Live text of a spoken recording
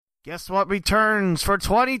Guess what returns for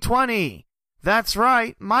 2020? That's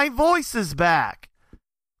right, my voice is back.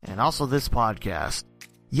 And also this podcast.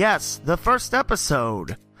 Yes, the first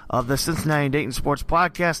episode of the Cincinnati and Dayton Sports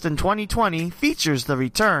Podcast in 2020 features the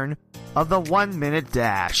return of the 1 Minute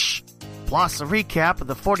Dash, plus a recap of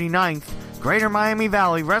the 49th Greater Miami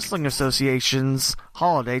Valley Wrestling Association's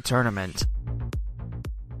Holiday Tournament.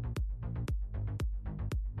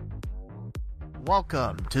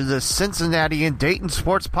 Welcome to the Cincinnati and Dayton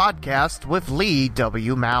Sports Podcast with Lee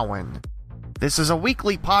W. Mowen. This is a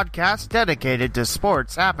weekly podcast dedicated to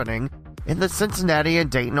sports happening in the Cincinnati and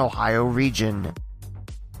Dayton, Ohio region.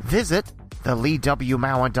 Visit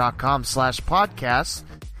theleewmowen.com/podcast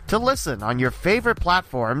to listen on your favorite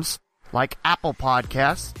platforms like Apple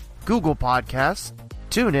Podcasts, Google Podcasts,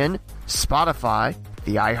 TuneIn, Spotify,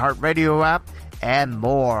 the iHeartRadio app, and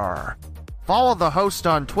more. Follow the host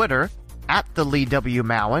on Twitter at the Lee W.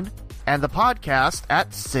 Mowen and the podcast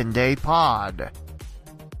at CindayPod.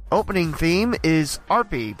 Opening theme is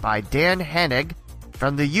Arpy by Dan Hennig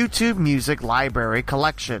from the YouTube Music Library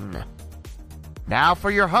Collection. Now for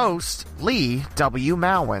your host, Lee W.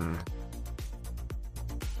 Mowen.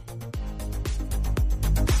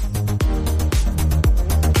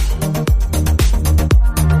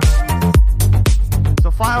 So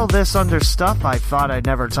file this under stuff I thought I'd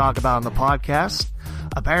never talk about on the podcast.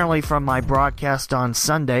 Apparently from my broadcast on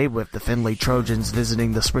Sunday with the Findlay Trojans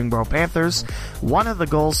visiting the Springboro Panthers, one of the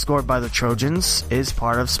goals scored by the Trojans is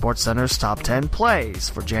part of SportsCenter's top 10 plays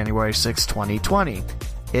for January 6, 2020.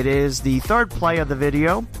 It is the third play of the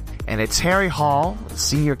video, and it's Harry Hall,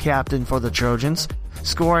 senior captain for the Trojans,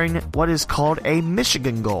 scoring what is called a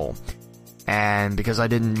Michigan goal. And because I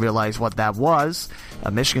didn't realize what that was,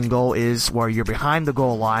 a Michigan goal is where you're behind the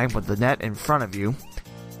goal line with the net in front of you,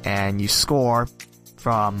 and you score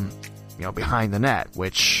from, behind the net,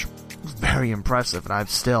 which was very impressive, and I'm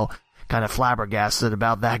still kind of flabbergasted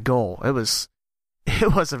about that goal. It was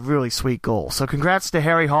a really sweet goal. So congrats to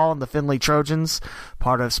Harry Hall and the Findlay Trojans,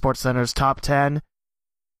 part of SportsCenter's top 10.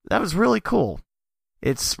 That was really cool.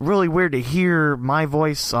 It's really weird to hear my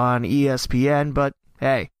voice on ESPN, but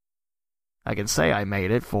hey, I can say I made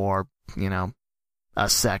it for, a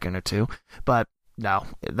second or two. But no,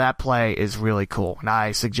 that play is really cool, and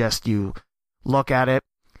I suggest you look at it.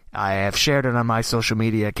 I have shared it on my social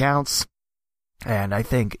media accounts, and I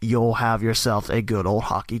think you'll have yourself a good old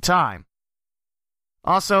hockey time.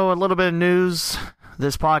 Also, a little bit of news.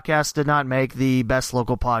 This podcast did not make the best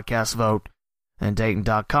local podcast vote in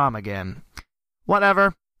Dayton.com again.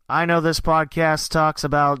 Whatever. I know this podcast talks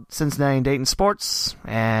about Cincinnati and Dayton sports,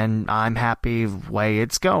 and I'm happy the way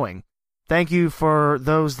it's going. Thank you for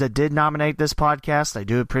those that did nominate this podcast. I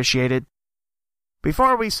do appreciate it.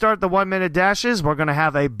 Before we start the 1 Minute Dashes, we're going to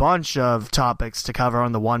have a bunch of topics to cover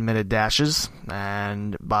on the 1 Minute Dashes.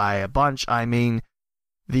 And by a bunch, I mean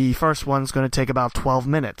the first one's going to take about 12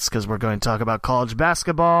 minutes because we're going to talk about college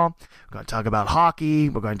basketball, we're going to talk about hockey,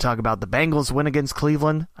 we're going to talk about the Bengals win against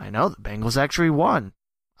Cleveland. I know the Bengals actually won.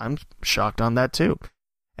 I'm shocked on that too.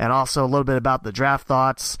 And also a little bit about the draft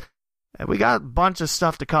thoughts. We got a bunch of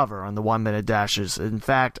stuff to cover on the 1 Minute Dashes. In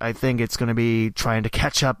fact, I think it's going to be trying to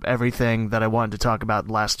catch up everything that I wanted to talk about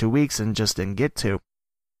the last 2 weeks and just didn't get to.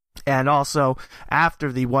 And also,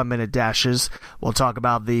 after the 1 Minute Dashes, we'll talk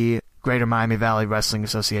about the Greater Miami Valley Wrestling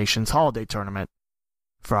Association's Holiday Tournament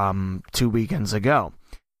from 2 weekends ago.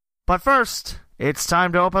 But first, it's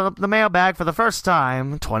time to open up the mailbag for the first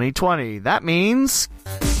time, 2020. That means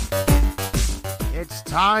it's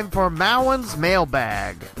time for Mowen's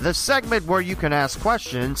Mailbag, the segment where you can ask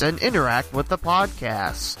questions and interact with the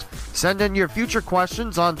podcast. Send in your future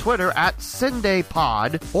questions on Twitter at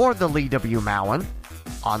CindayPod or the Lee W. Mowen,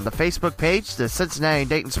 on the Facebook page, the Cincinnati and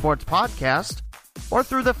Dayton Sports Podcast, or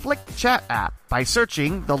through the Flick Chat app by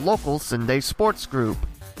searching the local Cinday Sports Group.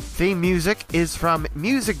 Theme music is from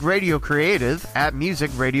Music Radio Creative at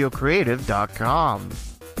musicradiocreative.com.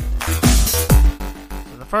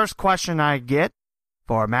 So the first question I get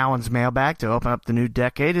for Mowen's Mailbag to open up the new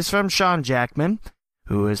decade is from Sean Jackman,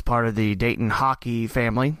 who is part of the Dayton hockey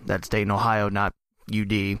family. That's Dayton, Ohio, not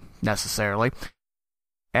UD necessarily.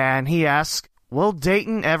 And he asks, will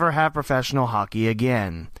Dayton ever have professional hockey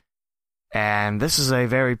again? And this is a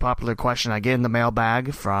very popular question I get in the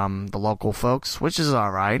mailbag from the local folks, which is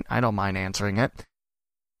alright. I don't mind answering it.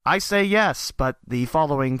 I say yes, but the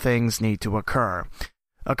following things need to occur.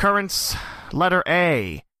 Occurrence, letter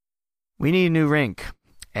A. We need a new rink.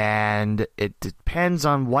 And it depends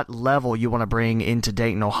on what level you want to bring into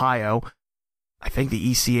Dayton, Ohio. I think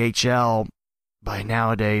the ECHL by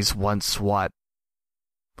nowadays wants,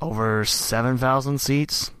 over 7,000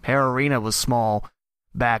 seats? Hare Arena was small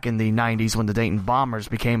back in the 90s when the Dayton Bombers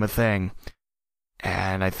became a thing.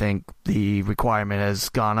 And I think the requirement has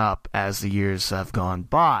gone up as the years have gone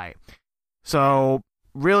by. So,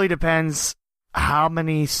 really depends how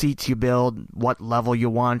many seats you build, what level you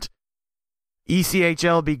want.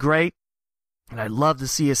 ECHL would be great. And I'd love to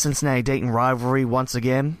see a Cincinnati-Dayton rivalry once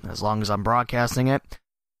again, as long as I'm broadcasting it.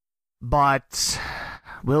 But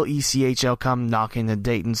will ECHL come knocking the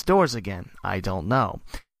Dayton's doors again? I don't know.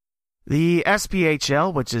 The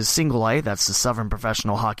SPHL, which is Single A, that's the Southern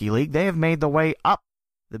Professional Hockey League, they have made their way up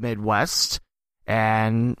the Midwest,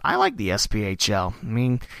 and I like the SPHL. I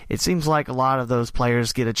mean, it seems like a lot of those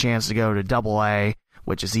players get a chance to go to Double A,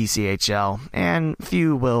 which is ECHL, and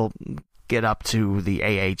few will get up to the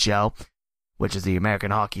AHL, which is the American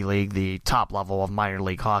Hockey League, the top level of minor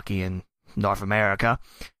league hockey in North America.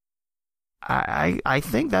 I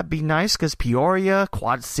think that'd be nice because Peoria,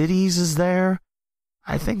 Quad Cities is there.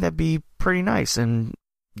 I think that'd be pretty nice, and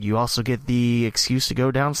you also get the excuse to go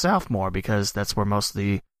down south more because that's where most of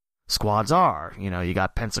the squads are. You know, you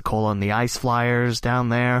got Pensacola and the Ice Flyers down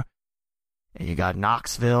there, and you got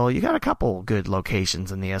Knoxville. You got a couple good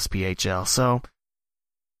locations in the SPHL, so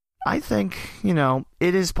I think, you know,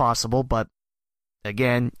 it is possible, but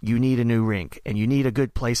again, you need a new rink, and you need a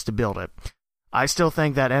good place to build it. I still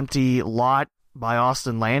think that empty lot by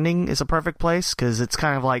Austin Landing is a perfect place, because it's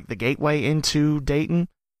kind of like the gateway into Dayton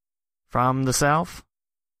from the south.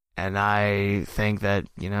 And I think that,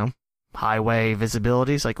 you know, highway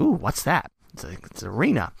visibility is like, ooh, what's that? It's an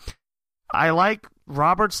arena. I like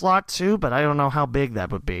Robert's lot too, but I don't know how big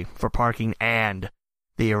that would be for parking and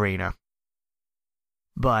the arena.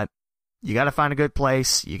 But you got to find a good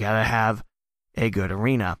place. You got to have a good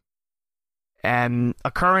arena. And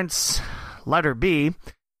occurrence letter B,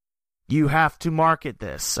 you have to market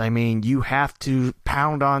this. I mean, you have to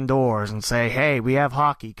pound on doors and say, hey, we have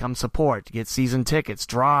hockey, come support, get season tickets,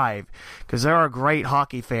 drive, because there are great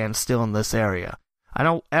hockey fans still in this area. I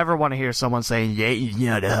don't ever want to hear someone saying, Dayton's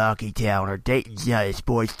not a hockey town, or Dayton's not a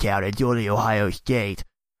sports town, it's only Ohio State.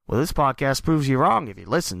 Well, this podcast proves you wrong if you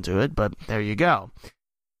listen to it, but there you go.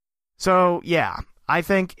 So, yeah, I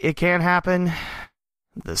think it can happen.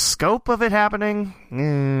 The scope of it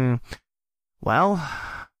happening? Well,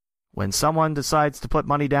 when someone decides to put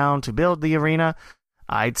money down to build the arena,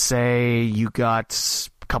 I'd say you got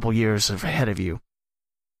a couple years ahead of you.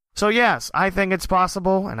 So yes, I think it's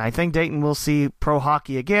possible, and I think Dayton will see pro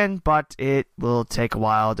hockey again, but it will take a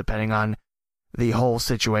while depending on the whole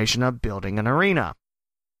situation of building an arena.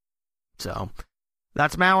 So,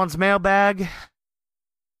 that's Malin's mailbag.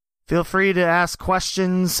 Feel free to ask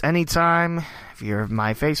questions anytime. If you're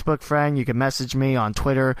my Facebook friend, you can message me on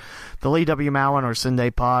Twitter, the Lee W. Malin or Sunday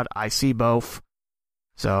Pod. I see both.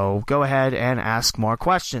 So go ahead and ask more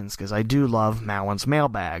questions, because I do love Malin's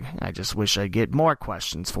mailbag. I just wish I'd get more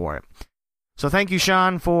questions for it. So thank you,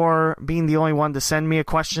 Sean, for being the only one to send me a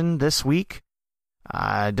question this week.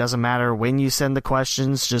 It doesn't matter when you send the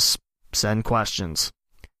questions, just send questions.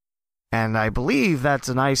 And I believe that's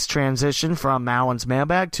a nice transition from Malin's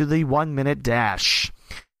mailbag to the 1 Minute Dash.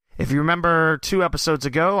 If you remember 2 episodes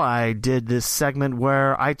ago, I did this segment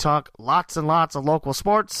where I talk lots and lots of local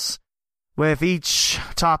sports, with each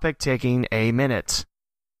topic taking a minute.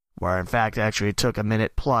 Where, in fact, actually it took a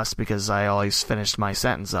minute plus because I always finished my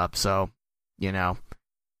sentence up, so, you know,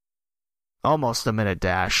 almost a minute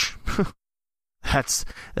dash. That's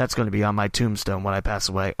going to be on my tombstone when I pass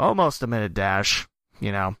away. Almost a minute dash,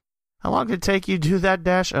 you know. How long did it take you to do that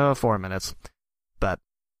dash? 4 minutes. But,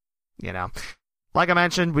 you know, like I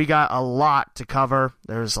mentioned, we got a lot to cover.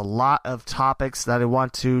 There's a lot of topics that I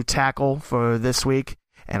want to tackle for this week.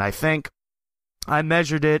 And I think I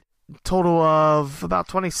measured it total of about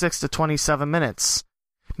 26 to 27 minutes.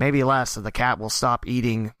 Maybe less, so the cat will stop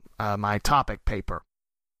eating my topic paper.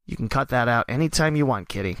 You can cut that out anytime you want,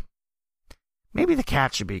 kitty. Maybe the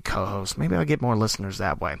cat should be co-host. Maybe I'll get more listeners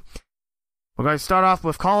that way. We're going to start off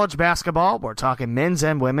with college basketball. We're talking men's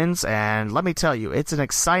and women's, and let me tell you, it's an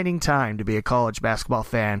exciting time to be a college basketball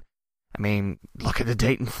fan. I mean, look at the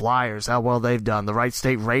Dayton Flyers, how well they've done. The Wright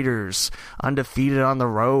State Raiders, undefeated on the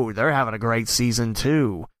road. They're having a great season,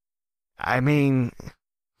 too. I mean,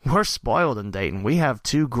 we're spoiled in Dayton. We have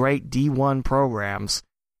 2 great D1 programs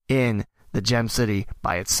in the Gem City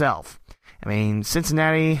by itself. I mean,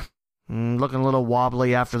 Cincinnati, looking a little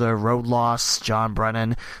wobbly after their road loss. John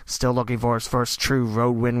Brennan still looking for his first true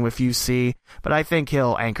road win with UC, but I think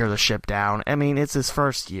he'll anchor the ship down. I mean, it's his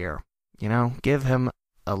first year. You know, give him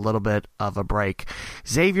a little bit of a break.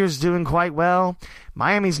 Xavier's doing quite well.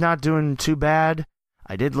 Miami's not doing too bad.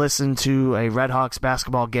 I did listen to a Redhawks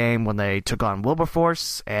basketball game when they took on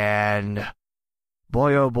Wilberforce, and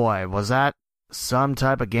boy, oh boy, was that some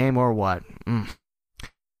type of game or what.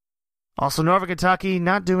 Also, Northern Kentucky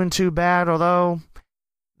not doing too bad, although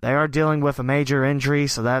they are dealing with a major injury,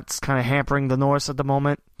 so that's kind of hampering the Norse at the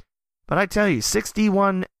moment. But I tell you,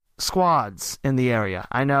 61 squads in the area.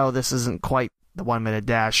 I know this isn't quite the 1 minute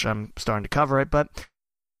dash. I'm starting to cover it, but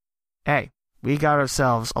hey, we got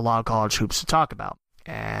ourselves a lot of college hoops to talk about.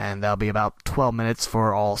 And that'll be about 12 minutes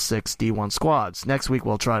for all 6 D1 squads. Next week,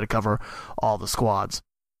 we'll try to cover all the squads.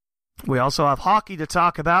 We also have hockey to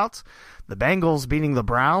talk about. The Bengals beating the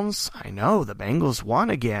Browns. I know, the Bengals won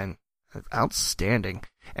again. Outstanding.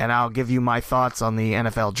 And I'll give you my thoughts on the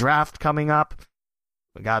NFL draft coming up.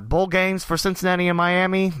 We got bowl games for Cincinnati and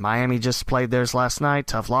Miami. Miami just played theirs last night.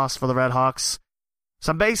 Tough loss for the Red Hawks.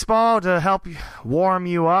 Some baseball to help warm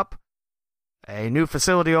you up. A new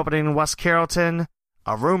facility opening in West Carrollton.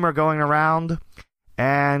 A rumor going around,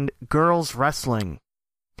 and girls wrestling.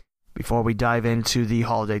 Before we dive into the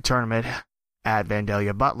holiday tournament at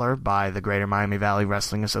Vandalia Butler by the Greater Miami Valley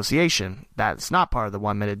Wrestling Association. That's not part of the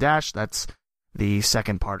 1 minute dash, that's the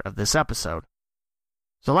second part of this episode.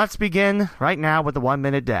 So let's begin right now with the 1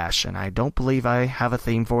 minute dash, and I don't believe I have a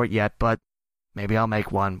theme for it yet, but maybe I'll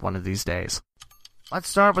make one of these days. Let's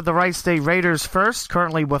start with the Wright State Raiders first,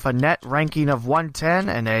 currently with a net ranking of 110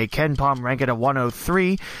 and a KenPom ranking of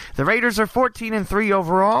 103. The Raiders are 14-3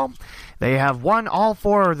 overall. They have won all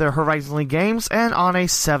 4 of their Horizon League games and on a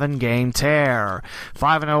 7-game tear.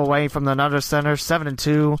 5-0 away from the Nutter Center,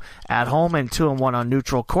 7-2 at home and 2-1 on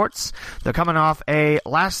neutral courts. They're coming off a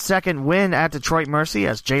last-second win at Detroit Mercy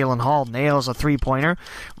as Jalen Hall nails a 3-pointer.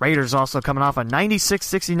 Raiders also coming off a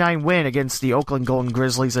 96-69 win against the Oakland Golden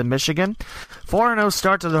Grizzlies in Michigan. 4-0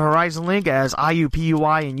 start to the Horizon League as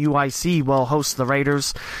IUPUI and UIC will host the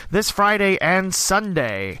Raiders this Friday and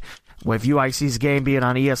Sunday, with UIC's game being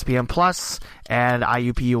on ESPN Plus and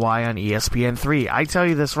IUPUI on ESPN3. I tell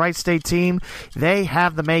you, this Wright State team, they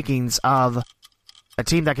have the makings of a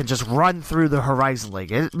team that can just run through the Horizon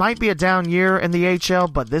League. It might be a down year in the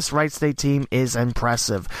HL, but this Wright State team is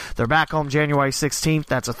impressive. They're back home January 16th.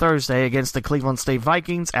 That's a Thursday against the Cleveland State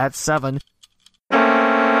Vikings at 7.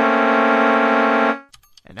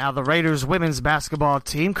 And now the Raiders women's basketball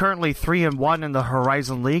team, currently 3-1 in the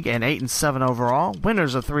Horizon League and 8-7 overall.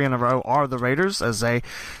 Winners of 3 in a row are the Raiders as they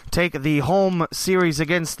take the home series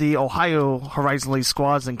against the Ohio Horizon League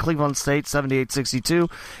squads in Cleveland State 78-62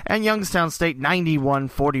 and Youngstown State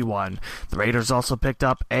 91-41. The Raiders also picked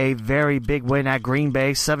up a very big win at Green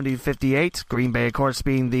Bay 70-58. Green Bay, of course,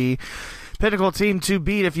 being the pinnacle team to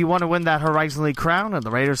beat if you want to win that Horizon League crown, and the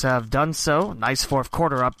Raiders have done so. Nice fourth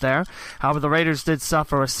quarter up there. However, the Raiders did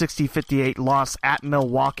suffer a 60-58 loss at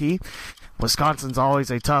Milwaukee. Wisconsin's always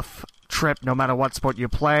a tough trip no matter what sport you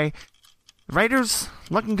play. Raiders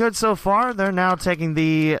looking good so far. They're now taking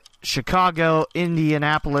the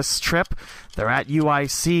Chicago-Indianapolis trip. They're at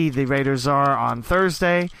UIC. The Raiders are on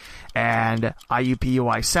Thursday and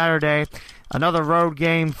IUPUI Saturday. Another road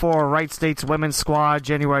game for Wright State's women's squad,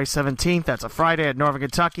 January 17th. That's a Friday at Northern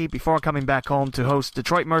Kentucky before coming back home to host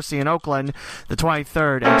Detroit Mercy in Oakland the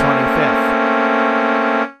 23rd and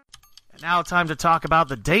 25th. And now time to talk about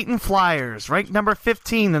the Dayton Flyers, ranked number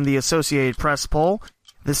 15 in the Associated Press poll.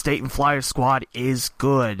 This Dayton Flyers squad is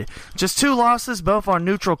good. Just 2 losses, both on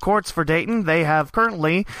neutral courts for Dayton. They have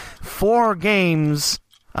currently 4 games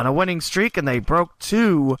on a winning streak, and they broke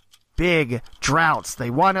 2 big droughts. They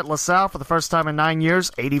won at LaSalle for the first time in 9 years,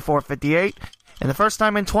 84-58, and the first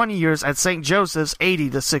time in 20 years at St. Joseph's,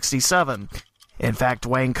 80-67. In fact,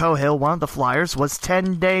 Dwayne Cohill, one of the Flyers, was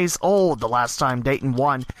 10 days old the last time Dayton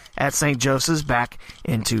won at St. Joseph's back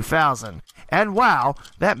in 2000. And wow,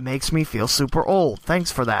 that makes me feel super old.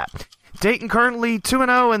 Thanks for that. Dayton currently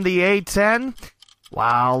 2-0 in the A10,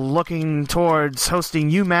 while looking towards hosting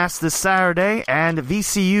UMass this Saturday and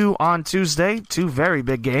VCU on Tuesday. 2 very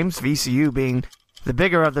big games, VCU being the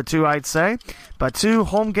bigger of the 2, I'd say. But 2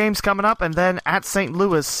 home games coming up, and then at St.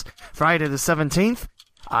 Louis Friday the 17th.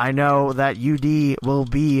 I know that UD will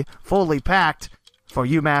be fully packed for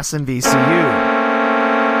UMass and VCU.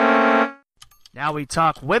 Now we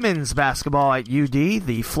talk women's basketball at UD.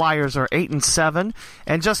 The Flyers are 8-7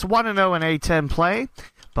 and just 1-0 in A10 play.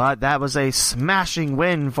 But that was a smashing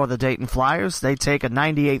win for the Dayton Flyers. They take a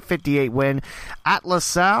 98-58 win at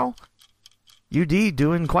LaSalle. UD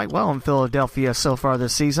doing quite well in Philadelphia so far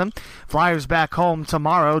this season. Flyers back home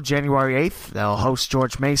tomorrow, January 8th. They'll host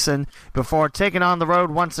George Mason before taking on the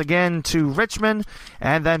road once again to Richmond,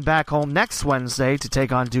 and then back home next Wednesday to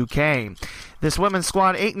take on Duquesne. This women's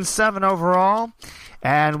squad 8-7 overall,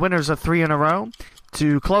 and winners of 3 in a row.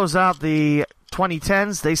 To close out the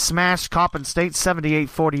 2010s, they smashed Coppin State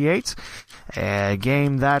 78-48, a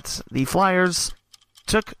game that the Flyers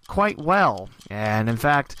took quite well, and in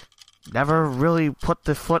fact, never really put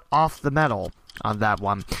the foot off the metal on that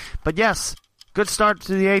one. But yes, good start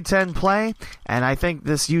to the A-10 play, and I think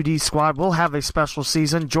this UD squad will have a special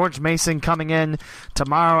season. George Mason coming in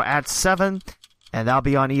tomorrow at 7, and that'll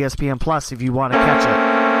be on ESPN Plus if you want to catch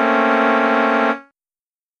it.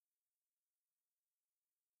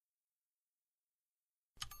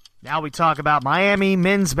 Now we talk about Miami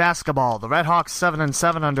men's basketball. The Redhawks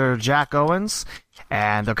 7-7 under Jack Owens,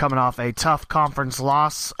 and they're coming off a tough conference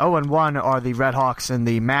loss. 0-1 are the Redhawks in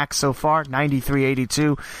the MAC so far,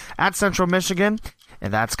 93-82 at Central Michigan,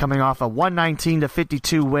 and that's coming off a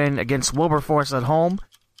 119-52 win against Wilberforce at home.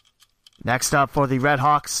 Next up for the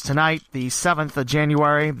Redhawks tonight, the 7th of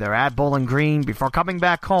January, they're at Bowling Green before coming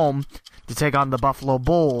back home to take on the Buffalo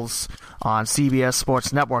Bulls on CBS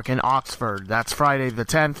Sports Network in Oxford. That's Friday the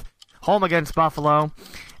 10th, home against Buffalo,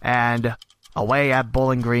 and away at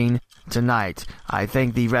Bowling Green tonight. I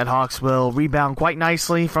think the Redhawks will rebound quite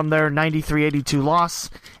nicely from their 93-82 loss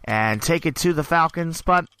and take it to the Falcons,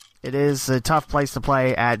 but it is a tough place to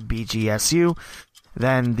play at BGSU.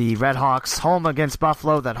 Then the Redhawks home against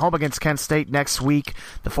Buffalo, then home against Kent State next week,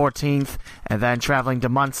 the 14th, and then traveling to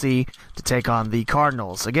Muncie to take on the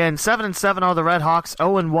Cardinals. Again, 7-7 are the Redhawks,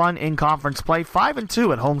 0-1 in conference play,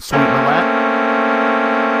 5-2 at home sweet Millette.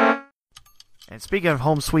 And speaking of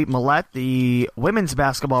home sweet Millette, the women's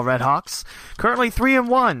basketball Redhawks currently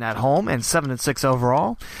 3-1 at home and 7-6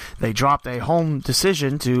 overall. They dropped a home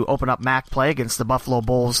decision to open up MAC play against the Buffalo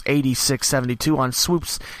Bulls 86-72 on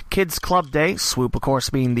Swoop's Kids Club Day. Swoop, of course,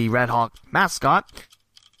 being the Redhawk mascot.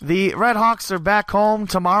 The Redhawks are back home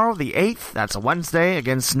tomorrow, the 8th. That's a Wednesday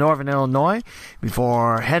against Northern Illinois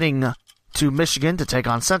before heading to Michigan to take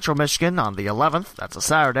on Central Michigan on the 11th. That's a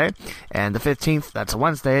Saturday. And the 15th, that's a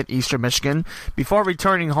Wednesday at Eastern Michigan, before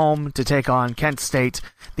returning home to take on Kent State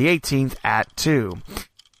the 18th at 2.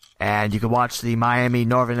 And you can watch the Miami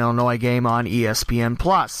Northern Illinois game on ESPN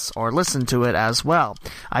Plus, or listen to it as well.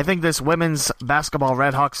 I think this women's basketball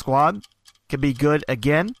Redhawk squad can be good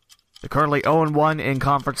again. They're currently 0-1 in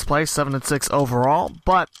conference play, 7-6 overall,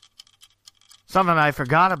 but something I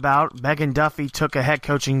forgot about, Megan Duffy took a head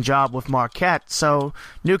coaching job with Marquette, so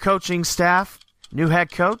new coaching staff, new head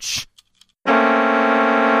coach.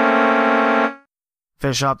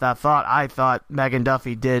 Finish up that thought, I thought Megan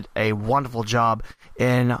Duffy did a wonderful job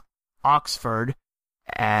in Oxford,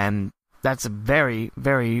 and that's a very,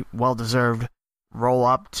 very well-deserved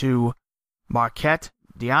roll-up to Marquette.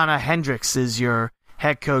 Deanna Hendricks is your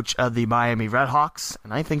head coach of the Miami Redhawks,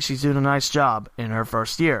 and I think she's doing a nice job in her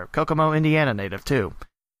first year. Kokomo, Indiana native, too.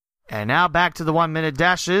 And now back to the 1-minute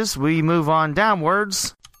dashes. We move on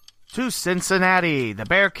downwards to Cincinnati. The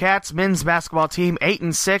Bearcats men's basketball team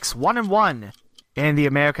 8-6, 1-1 in the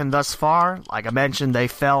American thus far. Like I mentioned, they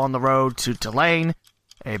fell on the road to Tulane.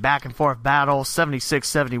 A back-and-forth battle,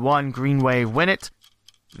 76-71, Greenway win it.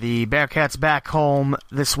 The Bearcats back home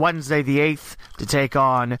this Wednesday, the 8th, to take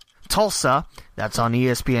on Tulsa. That's on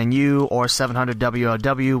ESPNU or 700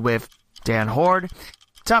 WOW with Dan Horde.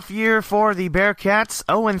 Tough year for the Bearcats.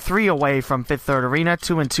 0-3 away from Fifth Third Arena.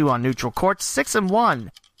 2-2 on neutral courts. 6-1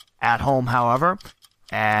 at home, however.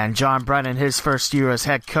 And John Brennan, his first year as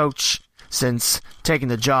head coach since taking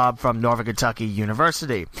the job from Northern Kentucky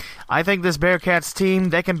University. I think this Bearcats team,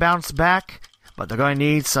 they can bounce back, but they're going to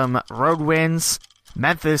need some road wins.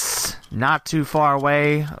 Memphis, not too far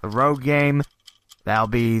away. A road game. That'll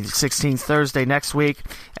be 16th Thursday next week.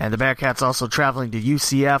 And the Bearcats also traveling to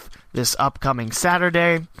UCF this upcoming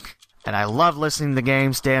Saturday. And I love listening to the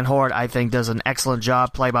games. Dan Horde, I think, does an excellent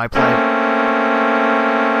job play-by-play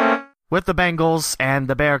with the Bengals and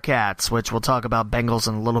the Bearcats, which we'll talk about Bengals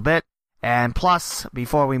in a little bit. And plus,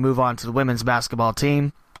 before we move on to the women's basketball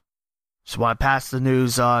team, just want to pass the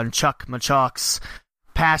news on Chuck Machok's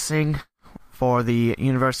passing for the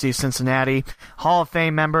University of Cincinnati, Hall of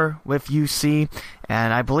Fame member with UC,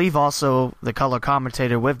 and I believe also the color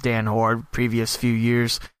commentator with Dan Horde previous few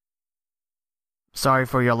years. Sorry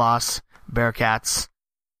for your loss, Bearcats.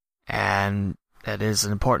 And that is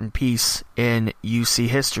an important piece in UC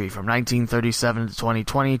history. From 1937 to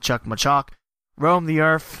 2020, Chuck Machok roamed the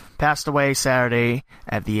earth, passed away Saturday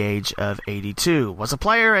at the age of 82. Was a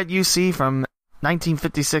player at UC from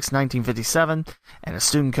 1956-1957, and a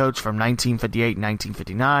student coach from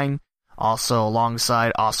 1958-1959, also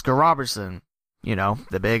alongside Oscar Robertson, you know,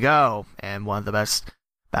 the Big O, and one of the best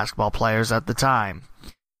basketball players at the time.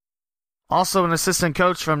 Also an assistant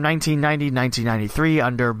coach from 1990-1993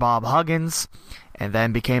 under Bob Huggins, and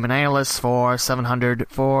then became an analyst for 700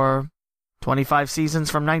 for 25 seasons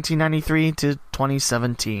from 1993 to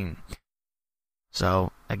 2017.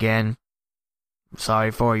 So, again, sorry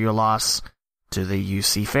for your loss, to the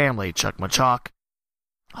UC family. Chuck Machok,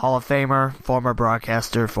 Hall of Famer, former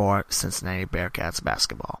broadcaster for Cincinnati Bearcats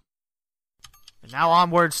basketball. And now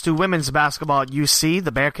onwards to women's basketball at UC.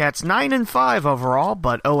 The Bearcats 9-5 overall,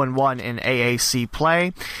 but 0-1 in AAC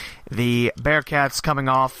play. The Bearcats coming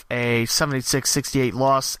off a 76-68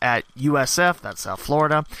 loss at USF, that's South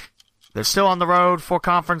Florida. They're still on the road for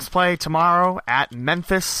conference play tomorrow at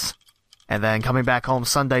Memphis. And then coming back home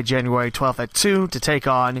Sunday, January 12th at 2 to take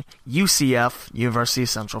on UCF, University of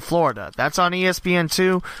Central Florida. That's on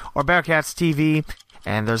ESPN2 or Bearcats TV.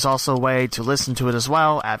 And there's also a way to listen to it as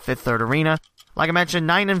well at Fifth Third Arena. Like I mentioned,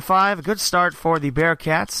 9-5, a good start for the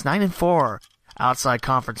Bearcats. 9-4 outside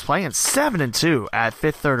conference play and 7-2 at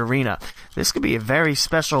Fifth Third Arena. This could be a very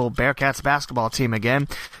special Bearcats basketball team again.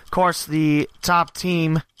 Of course, the top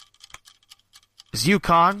team is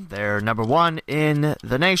UConn. They're number 1 in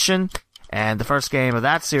the nation. And the first game of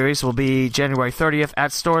that series will be January 30th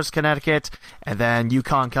at Storrs, Connecticut. And then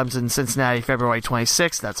UConn comes in Cincinnati February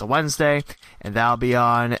 26th. That's a Wednesday. And that'll be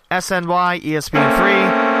on SNY,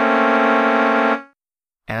 ESPN3.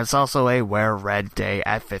 And it's also a Wear Red Day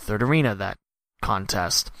at Fifth Third Arena, that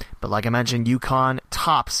contest. But like I mentioned, UConn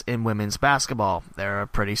tops in women's basketball. They're a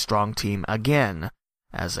pretty strong team again,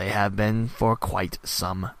 as they have been for quite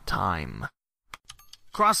some time.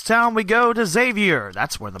 Across town we go to Xavier.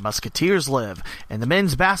 That's where the Musketeers live. And the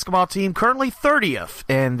men's basketball team currently 30th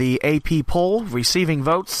in the AP poll, receiving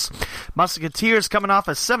votes. Musketeers coming off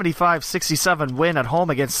a 75-67 win at home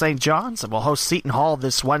against St. John's and will host Seton Hall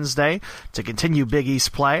this Wednesday to continue Big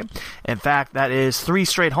East play. In fact, that is 3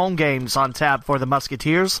 straight home games on tap for the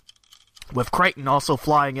Musketeers, with Creighton also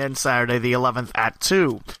flying in Saturday the 11th at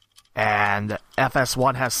 2. And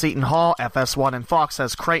FS1 has Seton Hall, FS1 and Fox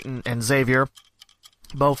has Creighton and Xavier,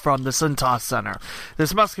 both from the Cintas Center.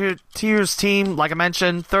 This Musketeers team, like I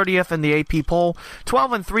mentioned, 30th in the AP poll,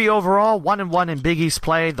 12-3 overall, 1-1 in Big East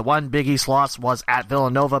play. The one Big East loss was at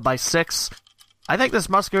Villanova by 6. I think this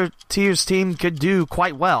Musketeers team could do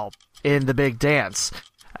quite well in the Big Dance.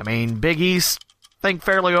 I mean, Big East, I think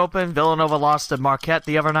fairly open. Villanova lost to Marquette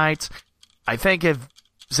the other night. I think if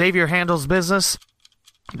Xavier handles business,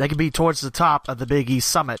 they could be towards the top of the Big East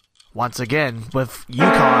Summit once again, with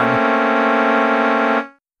UConn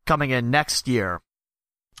coming in next year.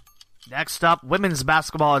 Next up, women's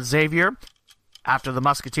basketball at Xavier. After the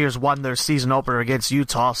Musketeers won their season opener against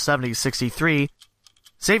Utah 70-63,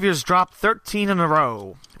 Xavier's dropped 13 in a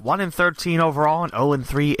row, 1-13 overall and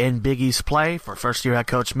 0-3 in Big East play for first-year head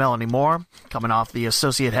coach Melanie Moore, coming off the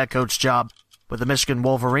associate head coach job with the Michigan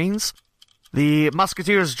Wolverines. The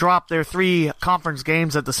Musketeers dropped their 3 conference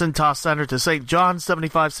games at the Cintas Center to St. John's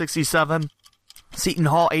 75-67, Seton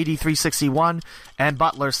Hall 83-61, and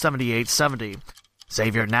Butler 78-70.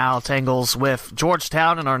 Xavier now tangles with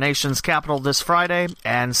Georgetown in our nation's capital this Friday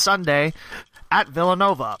and Sunday at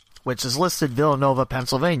Villanova, which is listed Villanova,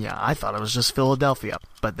 Pennsylvania. I thought it was just Philadelphia,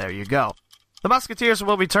 but there you go. The Musketeers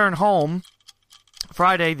will return home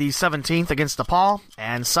Friday the 17th against DePaul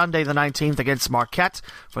and Sunday the 19th against Marquette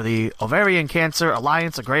for the Ovarian Cancer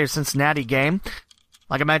Alliance of Greater Cincinnati game.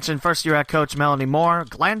 Like I mentioned, first-year head coach Melanie Moore,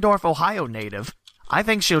 Glandorf, Ohio native. I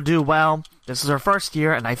think she'll do well. This is her first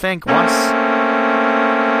year, and I think once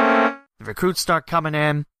the recruits start coming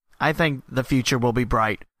in, I think the future will be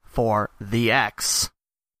bright for the X.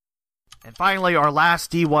 And finally, our last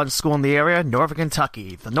D1 school in the area, Norfolk,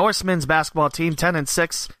 Kentucky. The Norse men's basketball team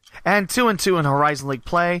 10-6 and 2-2 in Horizon League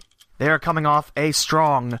play. They are coming off a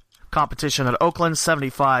strong competition at Oakland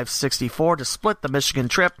 75-64 to split the Michigan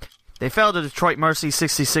trip. They fell to Detroit Mercy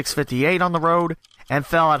 66-58 on the road and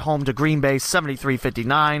fell at home to Green Bay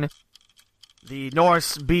 73-59. The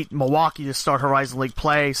Norse beat Milwaukee to start Horizon League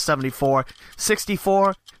play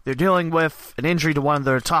 74-64. They're dealing with an injury to one of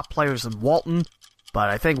their top players in Walton, but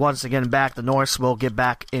I think once again back, the Norse will get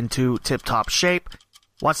back into tip-top shape.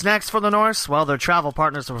 What's next for the Norse? Well, they're travel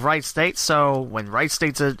partners with Wright State, so when Wright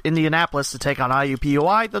State's at Indianapolis to take on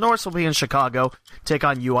IUPUI, the Norse will be in Chicago to take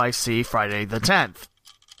on UIC Friday the 10th.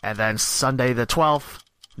 And then Sunday the 12th,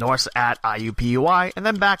 Norse at IUPUI, and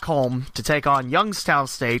then back home to take on Youngstown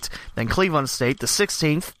State, then Cleveland State the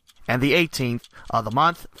 16th and the 18th of the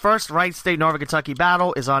month. First Wright State Norfolk Kentucky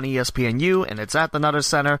battle is on ESPNU, and it's at the Nutter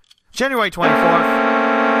Center, January 24th,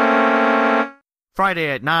 Friday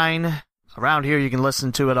at 9. Around here you can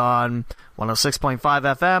listen to it on 106.5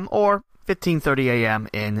 FM or 1530 AM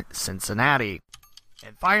in Cincinnati.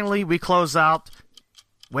 And finally, we close out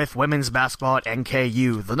with women's basketball at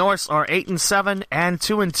NKU. The Norse are 8-7 and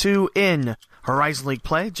 2-2 in Horizon League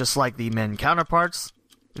play, just like the men counterparts.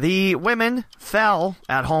 The women fell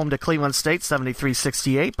at home to Cleveland State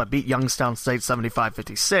 73-68, but beat Youngstown State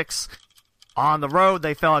 75-56. On the road,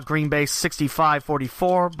 they fell at Green Bay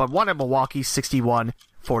 65-44, but won at Milwaukee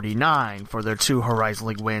 61-49 for their 2 Horizon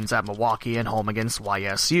League wins at Milwaukee and home against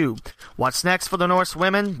YSU. What's next for the Norse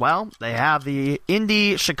women? Well, they have the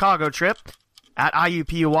Indy-Chicago trip at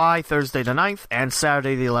IUPUI Thursday the 9th and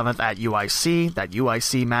Saturday the 11th at UIC. That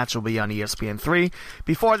UIC match will be on ESPN3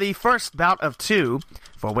 before the first bout of 2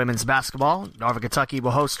 for women's basketball. Northern Kentucky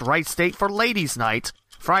will host Wright State for Ladies' Night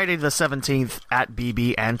Friday the 17th at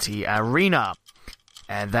BB&T Arena.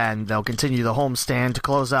 And then they'll continue the homestand to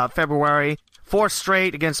close out February. 4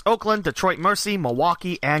 straight against Oakland, Detroit Mercy,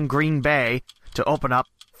 Milwaukee, and Green Bay to open up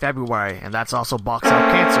February. And that's also Box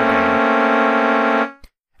Out Cancer Day.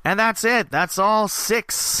 And that's it. That's all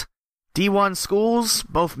 6 D1 schools,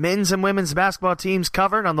 both men's and women's basketball teams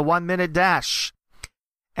covered on the 1 Minute Dash.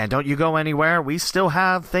 And don't you go anywhere. We still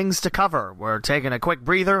have things to cover. We're taking a quick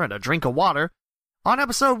breather and a drink of water. On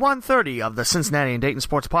episode 130 of the Cincinnati and Dayton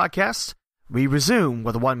Sports Podcast, we resume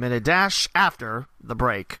with a 1 Minute Dash after the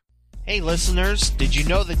break. Hey listeners, did you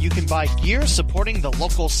know that you can buy gear supporting the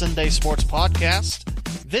local Sunday Sports Podcast?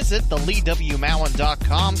 Visit the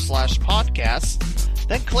LeeWMowen.com/podcast,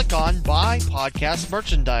 then click on Buy Podcast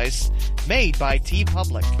Merchandise made by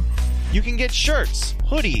TeePublic. You can get shirts,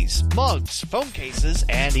 hoodies, mugs, phone cases,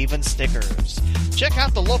 and even stickers. Check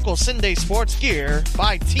out the local Sunday Sports gear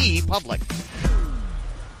by TeePublic.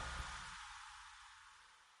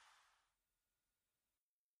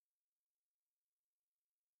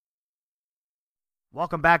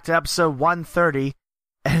 Welcome back to episode 130,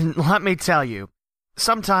 and let me tell you,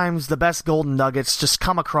 sometimes the best golden nuggets just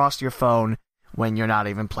come across your phone when you're not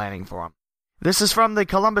even planning for them. This is from the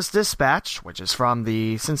Columbus Dispatch, which is from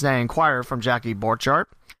the Cincinnati Enquirer from Jackie Borchardt.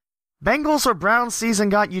 Bengals or Browns season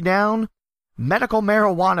got you down? Medical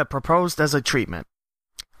marijuana proposed as a treatment.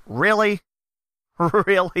 Really?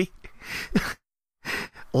 Really?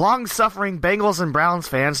 Long-suffering Bengals and Browns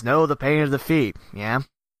fans know the pain of defeat, yeah?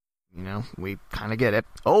 You know, we kind of get it.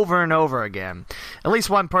 Over and over again. At least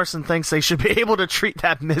one person thinks they should be able to treat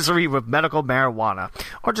that misery with medical marijuana.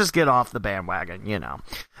 Or just get off the bandwagon, you know.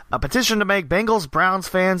 A petition to make Bengals-Browns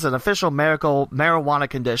fans an official medical marijuana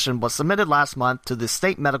condition was submitted last month to the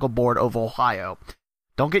State Medical Board of Ohio.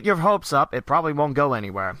 Don't get your hopes up. It probably won't go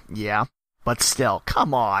anywhere. Yeah, but still,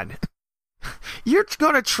 come on. You're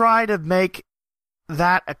going to try to make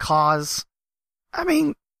that a cause? I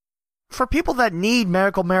mean, for people that need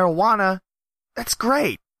medical marijuana, that's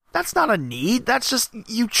great. That's not a need. That's just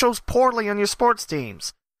you chose poorly on your sports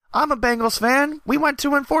teams. I'm a Bengals fan. We went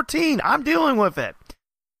 2-14. I'm dealing with it.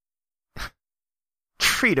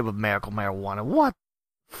 Treated with medical marijuana. What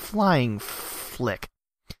flying flick.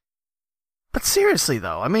 But seriously,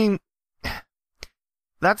 though, I mean,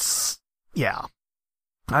 that's, yeah.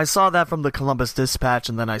 I saw that from the Columbus Dispatch,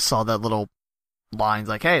 and then I saw that little line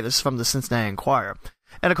like, hey, this is from the Cincinnati Enquirer.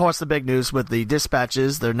 And, of course, the big news with the Dispatch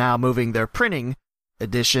is they're now moving their printing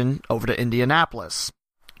edition over to Indianapolis.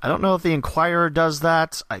 I don't know if the Enquirer does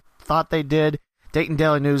that. I thought they did. Dayton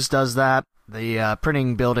Daily News does that. The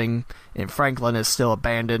printing building in Franklin is still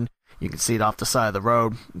abandoned. You can see it off the side of the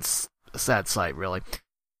road. It's a sad sight, really.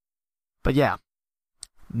 But, yeah.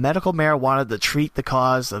 Medical marijuana to treat the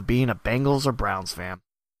cause of being a Bengals or Browns fan.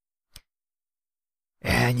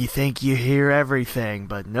 And you think you hear everything,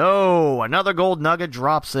 but no, another gold nugget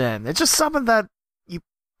drops in. It's just something that you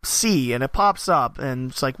see and it pops up and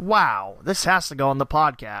it's like, wow, this has to go on the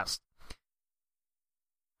podcast.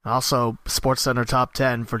 Also, SportsCenter Top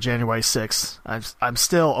 10 for January 6th. I'm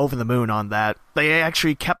still over the moon on that. They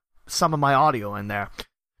actually kept some of my audio in there.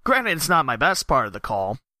 Granted, it's not my best part of the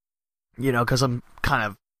call, you know, because I'm kind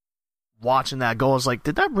of watching that goal. It's like,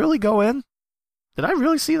 did that really go in? Did I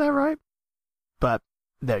really see that right? But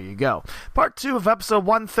there you go. Part 2 of episode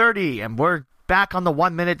 130, and we're back on the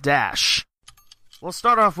 1 Minute Dash. We'll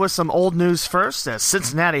start off with some old news first, as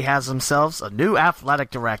Cincinnati has themselves a new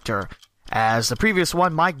athletic director, as the previous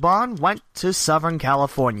one, Mike Bond, went to Southern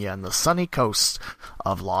California and the sunny coast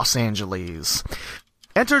of Los Angeles.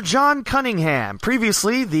 Enter John Cunningham,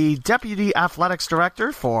 previously the Deputy Athletics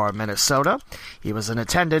Director for Minnesota. He was in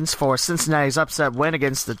attendance for Cincinnati's upset win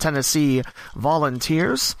against the Tennessee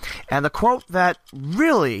Volunteers. And the quote that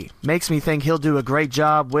really makes me think he'll do a great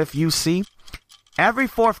job with UC: every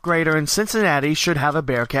fourth grader in Cincinnati should have a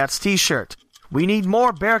Bearcats t-shirt. We need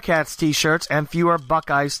more Bearcats t-shirts and fewer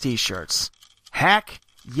Buckeyes t-shirts. Heck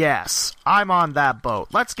yes, I'm on that boat.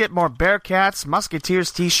 Let's get more Bearcats,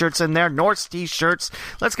 Musketeers t-shirts in there, Norse t-shirts.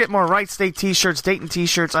 Let's get more Wright State t-shirts, Dayton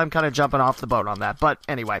t-shirts. I'm kind of jumping off the boat on that. But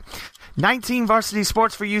anyway, 19 varsity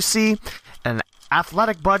sports for UC, an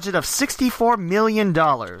athletic budget of $64 million,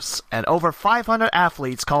 and over 500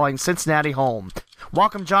 athletes calling Cincinnati home.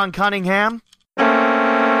 Welcome, John Cunningham.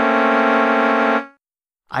 I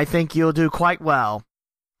think you'll do quite well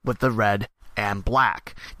with the red and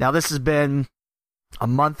black. Now, this has been a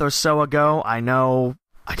month or so ago. I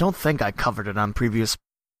don't think I covered it on previous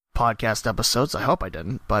podcast episodes. I hope I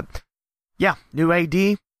didn't. But, yeah, new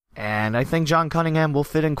AD, and I think John Cunningham will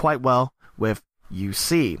fit in quite well with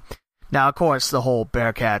UC. Now, of course, the whole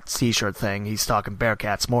Bearcats t-shirt thing, he's talking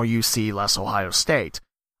Bearcats, more UC, less Ohio State.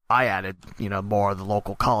 I added, more of the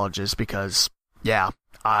local colleges because, yeah,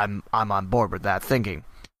 I'm on board with that thinking.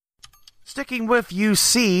 Sticking with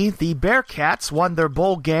UC, the Bearcats won their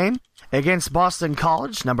bowl game against Boston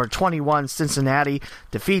College. Number 21 Cincinnati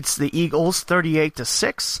defeats the Eagles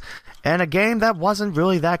 38-6, and a game that wasn't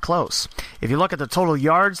really that close. If you look at the total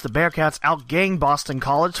yards, the Bearcats outgained Boston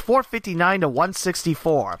College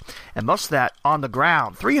 459-164, and most of that on the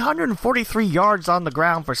ground. 343 yards on the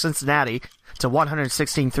ground for Cincinnati to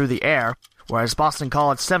 116 through the air, whereas Boston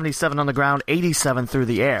College 77 on the ground, 87 through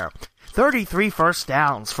the air. 33 first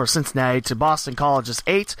downs for Cincinnati to Boston College's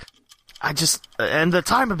 8. And the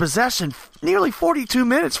time of possession, nearly 42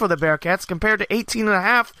 minutes for the Bearcats compared to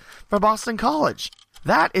 18.5 for Boston College.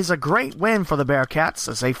 That is a great win for the Bearcats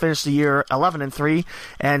as they finish the year 11-3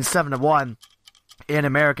 and 7-1 in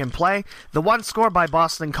American play. The one scored by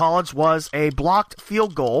Boston College was a blocked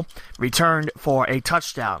field goal returned for a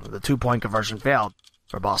touchdown. The 2-point conversion failed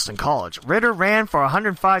for Boston College. Ritter ran for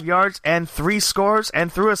 105 yards and 3 scores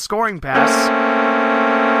and threw a scoring pass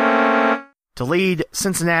to lead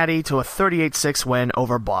Cincinnati to a 38-6 win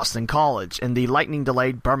over Boston College in the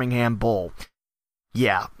lightning-delayed Birmingham Bowl.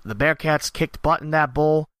 Yeah, the Bearcats kicked butt in that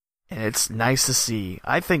bowl, and it's nice to see.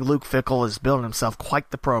 I think Luke Fickell is building himself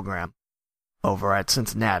quite the program over at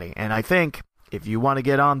Cincinnati, and I think if you want to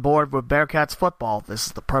get on board with Bearcats football, this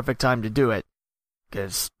is the perfect time to do it,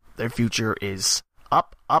 because their future is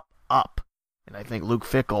up, up, up. And I think Luke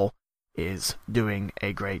Fickell is doing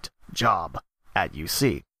a great job at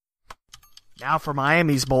UC. Now for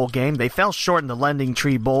Miami's bowl game, they fell short in the Lending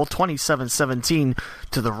Tree Bowl, 27-17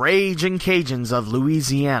 to the Raging Cajuns of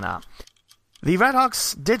Louisiana. The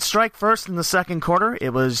Redhawks did strike first in the second quarter.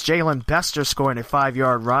 It was Jalen Bester scoring a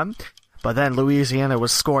 5-yard run, but then Louisiana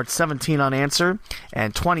was scored 17 unanswered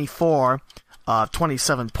and 24 of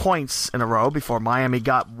 27 points in a row before Miami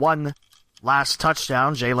got one last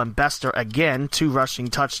touchdown. Jalen Bester again, 2 rushing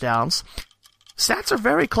touchdowns. Stats are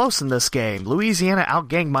very close in this game. Louisiana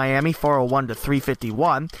outgained Miami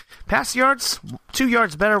 401-351. Pass yards, 2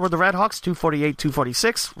 yards better were the Redhawks,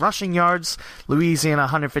 248-246. Rushing yards, Louisiana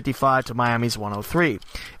 155 to Miami's 103.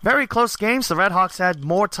 Very close games. The Redhawks had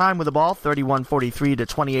more time with the ball, 31-43 to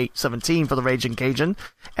 28-17 for the Raging Cajun,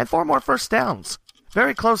 and 4 more first downs.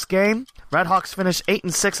 Very close game. Redhawks finished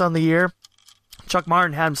 8-6 on the year. Chuck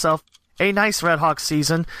Martin had himself a nice Redhawks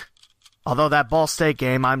season. Although that Ball State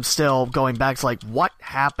game, I'm still going back to what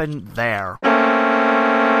happened there?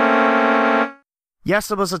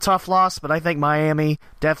 Yes, it was a tough loss, but I think Miami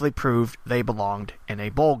definitely proved they belonged in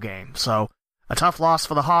a bowl game. So, a tough loss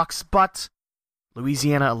for the Hawks, but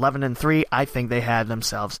Louisiana 11-3, I think they had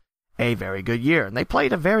themselves a very good year. And they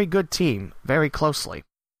played a very good team, very closely.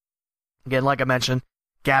 Again, like I mentioned,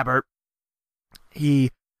 Gabbert,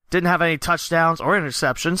 he didn't have any touchdowns or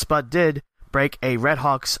interceptions, but did break a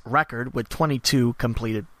Redhawks record with 22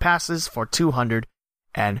 completed passes for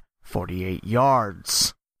 248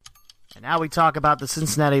 yards. And now we talk about the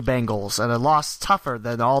Cincinnati Bengals, and a loss tougher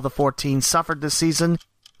than all the 14 suffered this season.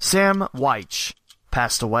 Sam Wyche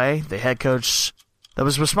passed away, the head coach that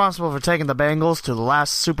was responsible for taking the Bengals to the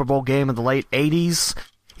last Super Bowl game in the late 80s.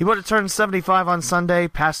 He would have turned 75 on Sunday,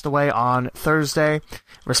 passed away on Thursday.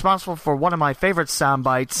 Responsible for one of my favorite sound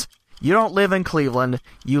bites, "You don't live in Cleveland,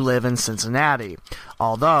 you live in Cincinnati."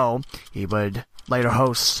 Although, he would later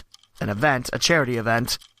host an event, a charity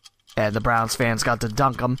event, and the Browns fans got to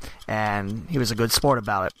dunk him, and he was a good sport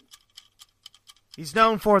about it. He's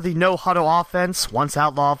known for the no-huddle offense, once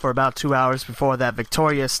outlawed for about 2 hours before that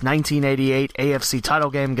victorious 1988 AFC title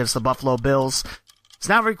game against the Buffalo Bills. It's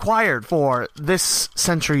now required for this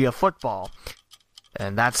century of football.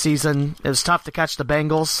 And that season, it was tough to catch the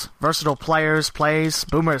Bengals. Versatile plays,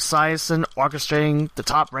 Boomer Esiason orchestrating the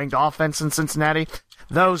top-ranked offense in Cincinnati.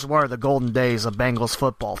 Those were the golden days of Bengals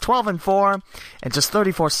football. 12-4, and just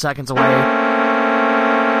 34 seconds away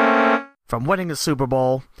from winning the Super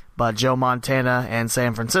Bowl. But Joe Montana and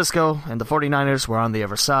San Francisco and the 49ers were on the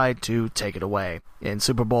other side to take it away in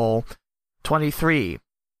Super Bowl 23.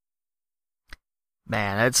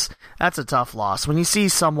 Man, that's a tough loss. When you see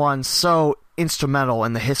someone so instrumental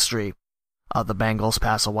in the history of the Bengals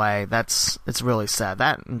pass away, it's really sad.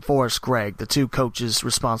 That and Forrest Gregg, the two coaches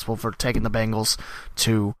responsible for taking the Bengals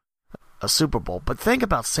to a Super Bowl. But think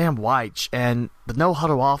about Sam Wyche and the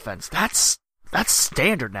no-huddle offense. That's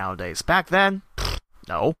standard nowadays. Back then,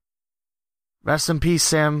 no. Rest in peace,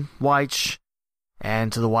 Sam Wyche,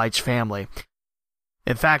 and to the Wyche family.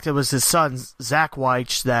 In fact, it was his son, Zach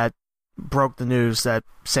Wyche, that broke the news that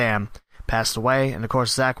Sam passed away. And, of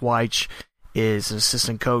course, Zach Wyche is an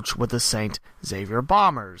assistant coach with the St. Xavier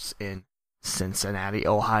Bombers in Cincinnati,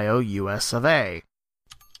 Ohio, US of A.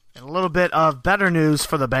 And a little bit of better news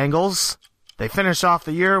for the Bengals. They finished off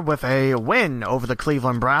the year with a win over the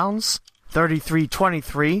Cleveland Browns,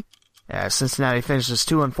 33-23. Cincinnati finishes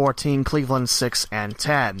 2-14, Cleveland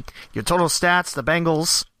 6-10. Your total stats, the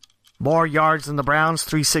Bengals, more yards than the Browns,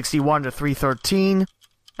 361 to 313.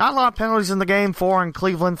 Not a lot of penalties in the game, 4 on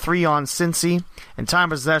Cleveland, 3 on Cincy. And time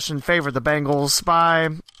possession favored the Bengals by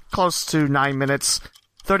close to 9 minutes,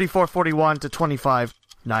 34-41 to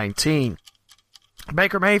 25-19.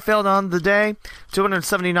 Baker Mayfield on the day,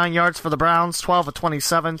 279 yards for the Browns, 12 of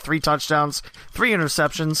 27, 3 touchdowns, 3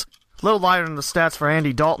 interceptions. A little lighter in the stats for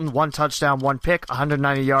Andy Dalton, 1 touchdown, 1 pick,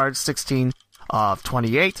 190 yards, 16 of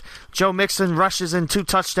 28. Joe Mixon rushes in 2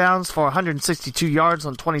 touchdowns for 162 yards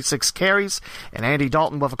on 26 carries, and Andy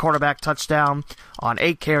Dalton with a quarterback touchdown on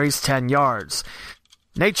 8 carries, 10 yards.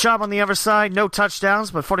 Nate Chubb on the other side, no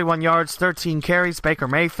touchdowns, but 41 yards, 13 carries. Baker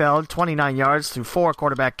Mayfield, 29 yards through 4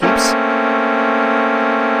 quarterback keeps.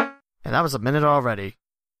 And that was a minute already.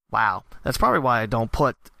 Wow. That's probably why I don't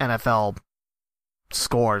put NFL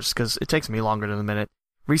scores, because it takes me longer than a minute.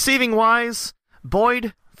 Receiving-wise,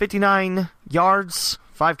 Boyd, 59 yards,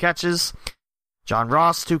 5 catches. John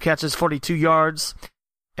Ross, 2 catches, 42 yards.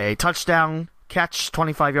 A touchdown catch,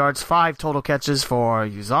 25 yards, 5 total catches for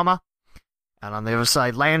Uzomah. And on the other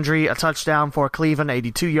side, Landry, a touchdown for Cleveland,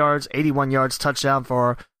 82 yards, 81 yards, touchdown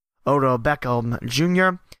for Odell Beckham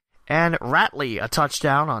Jr., and Ratley, a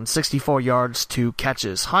touchdown on 64 yards, 2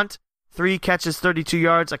 catches. Hunt, 3 catches, 32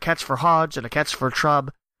 yards, a catch for Hodge, and a catch for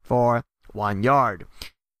Chubb for 1 yard.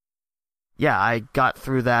 Yeah, I got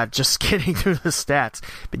through that just getting through the stats.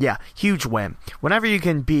 But yeah, huge win. Whenever you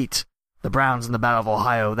can beat the Browns in the Battle of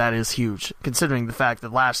Ohio, that is huge, considering the fact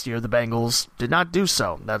that last year the Bengals did not do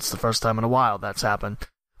so. That's the first time in a while that's happened.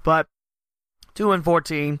 But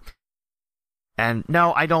 2-14. And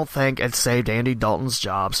no, I don't think it saved Andy Dalton's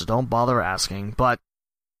job, so don't bother asking. But,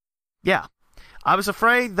 yeah, I was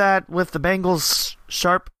afraid that with the Bengals'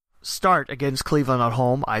 sharp start against Cleveland at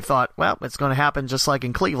home, I thought, well, it's going to happen just like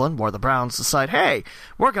in Cleveland, where the Browns decide, hey,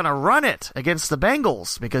 we're going to run it against the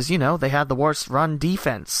Bengals, because, you know, they had the worst run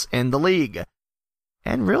defense in the league.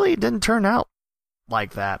 And really, it didn't turn out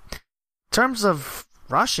like that. In terms of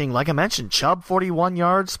rushing, like I mentioned, Chubb 41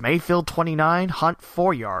 yards, Mayfield 29, Hunt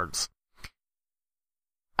 4 yards.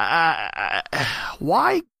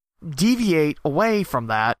 Why deviate away from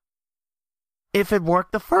that if it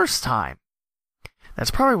worked the first time? That's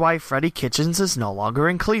probably why Freddie Kitchens is no longer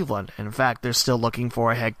in Cleveland. In fact, they're still looking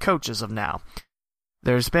for a head coach as of now.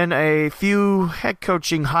 There's been a few head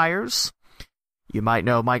coaching hires. You might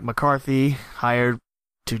know Mike McCarthy, hired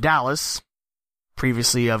to Dallas,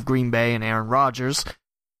 previously of Green Bay and Aaron Rodgers.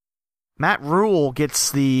 Matt Rule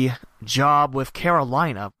gets the job with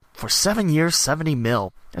Carolina for 7 years, $70 million.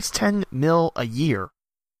 That's $10 million a year.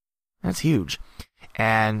 That's huge.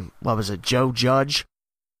 And what was it, Joe Judge,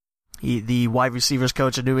 the wide receivers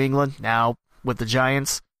coach of New England, now with the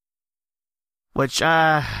Giants. Which,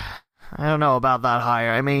 I don't know about that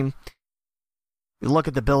hire. I mean, you look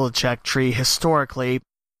at the Belichick tree historically,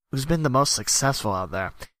 who's been the most successful out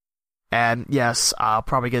there. And yes, I'll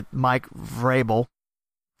probably get Mike Vrabel.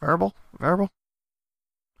 Verbal?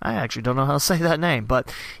 I actually don't know how to say that name,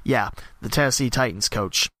 but yeah, the Tennessee Titans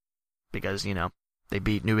coach. Because, you know, they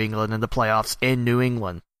beat New England in the playoffs in New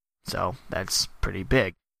England. So, that's pretty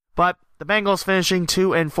big. But the Bengals finishing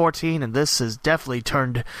 2-14, and this has definitely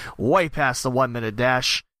turned way past the 1 minute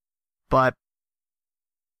dash. But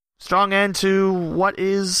strong end to what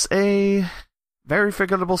is a very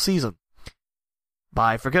forgettable season.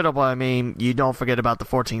 By forgettable, I mean you don't forget about the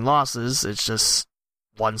 14 losses. It's just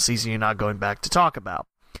one season you're not going back to talk about.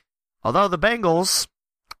 Although the Bengals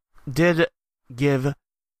did give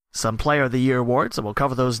some Player of the Year awards, and we'll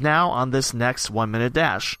cover those now on this next 1 minute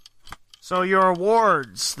dash. So your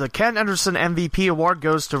awards. The Ken Anderson MVP award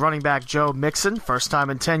goes to running back Joe Mixon. First time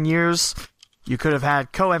in 10 years. You could have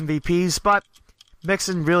had co-MVPs, but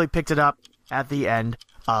Mixon really picked it up at the end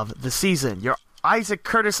of the season. Your Isaac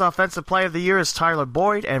Curtis Offensive Player of the Year is Tyler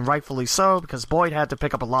Boyd, and rightfully so, because Boyd had to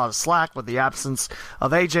pick up a lot of slack with the absence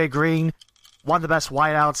of A.J. Green. One of the best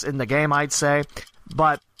wideouts in the game, I'd say.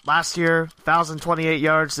 But last year, 1,028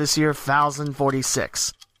 yards. This year,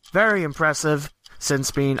 1,046. Very impressive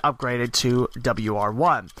since being upgraded to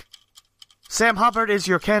WR1. Sam Hubbard is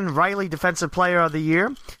your Ken Riley Defensive Player of the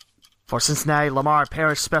Year. For Cincinnati, Lamar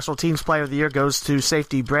Parrish Special Teams Player of the Year goes to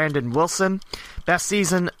safety Brandon Wilson. Best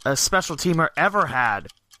season a special teamer ever had,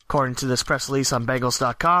 according to this press release on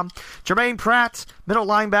Bengals.com. Jermaine Pratt, middle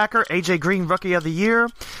linebacker. A.J. Green, Rookie of the Year.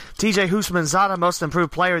 T.J. Houshmandzadeh, Most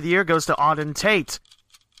Improved Player of the Year, goes to Auden Tate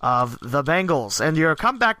of the Bengals. And your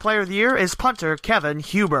Comeback Player of the Year is punter Kevin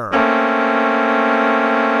Huber.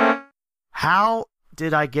 How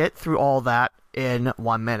did I get through all that in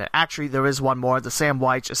 1 minute? Actually, there is one more. The Sam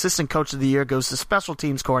Wyche Assistant Coach of the Year goes to Special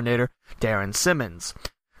Teams Coordinator Darren Simmons.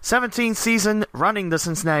 17th season running the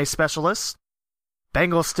Cincinnati Specialists.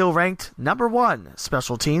 Bengals still ranked number 1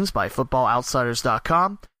 special teams by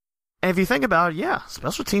FootballOutsiders.com. And if you think about it, yeah,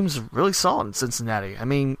 special teams are really solid in Cincinnati. I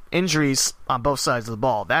mean, injuries on both sides of the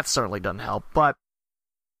ball, that certainly doesn't help. But,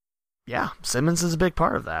 yeah, Simmons is a big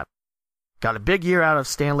part of that. Got a big year out of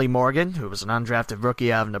Stanley Morgan, who was an undrafted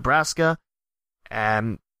rookie out of Nebraska.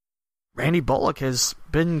 And Randy Bullock has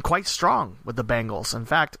been quite strong with the Bengals. In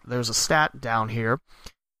fact, there's a stat down here.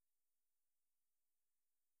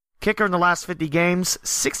 Kicker in the last 50 games,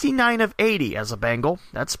 69 of 80 as a Bengal.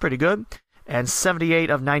 That's pretty good. And 78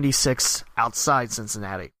 of 96 outside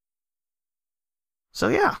Cincinnati. So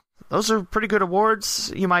yeah, those are pretty good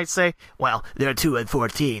awards. You might say, well, they're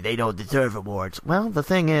 2-14. They don't deserve awards. Well, the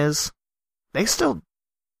thing is, they still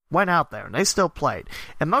went out there and they still played.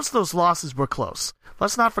 And most of those losses were close.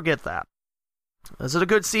 Let's not forget that. Is it a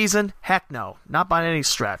good season? Heck no. Not by any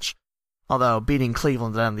stretch. Although beating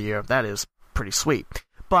Cleveland at the end of the year, that is pretty sweet.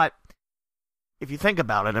 But if you think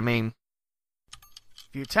about it, I mean,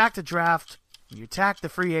 if you attack the draft, you attack the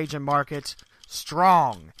free agent market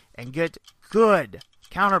strong and get good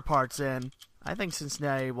counterparts in, I think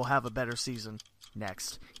Cincinnati will have a better season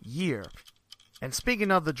next year. And speaking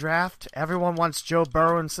of the draft, everyone wants Joe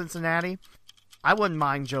Burrow in Cincinnati. I wouldn't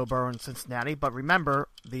mind Joe Burrow in Cincinnati, but remember,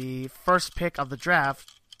 the first pick of the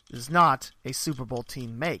draft is not a Super Bowl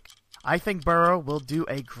team make. I think Burrow will do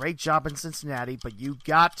a great job in Cincinnati, but you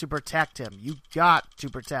got to protect him. You got to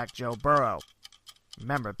protect Joe Burrow.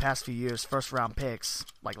 Remember, past few years, first-round picks,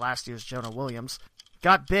 like last year's Jonah Williams,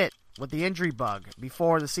 got bit with the injury bug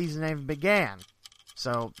before the season even began.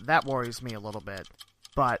 So that worries me a little bit.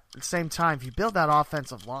 But at the same time, if you build that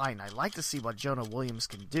offensive line, I'd like to see what Jonah Williams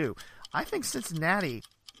can do. I think Cincinnati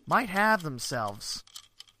might have themselves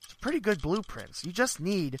pretty good blueprints. You just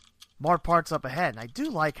need more parts up ahead. And I do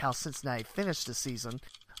like how Cincinnati finished the season.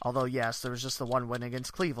 Although, yes, there was just the one win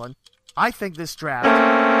against Cleveland. I think this draft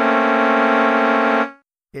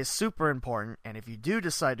is super important. And if you do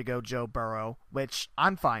decide to go Joe Burrow, which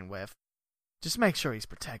I'm fine with, just make sure he's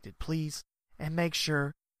protected, please. And make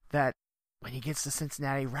sure that when he gets to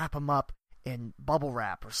Cincinnati, wrap him up in bubble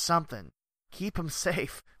wrap or something. Keep him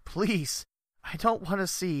safe, please. I don't want to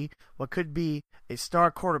see what could be a star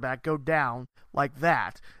quarterback go down like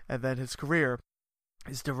that, and then his career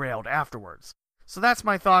is derailed afterwards. So that's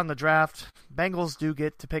my thought on the draft. Bengals do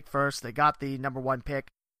get to pick first. They got the number 1 pick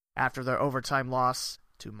after their overtime loss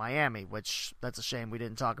to Miami, which, that's a shame we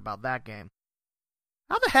didn't talk about that game.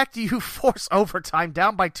 How the heck do you force overtime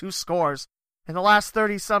down by 2 scores in the last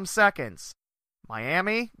 30-some seconds?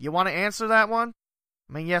 Miami, you want to answer that one?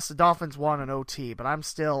 I mean, yes, the Dolphins won an OT, but I'm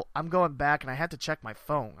going back, and I had to check my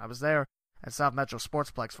phone. I was there at South Metro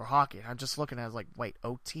Sportsplex for hockey, and I'm just looking at it like, wait,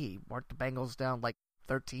 OT? Weren't the Bengals down like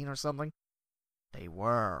 13 or something? They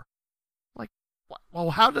were. Like,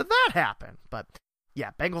 well, how did that happen? But,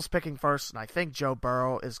 yeah, Bengals picking first, and I think Joe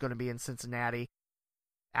Burrow is going to be in Cincinnati.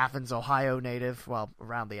 Athens, Ohio native, well,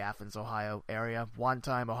 around the Athens, Ohio area.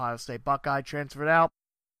 One-time Ohio State Buckeye transferred out,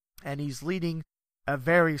 and he's leading a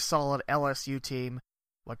very solid LSU team.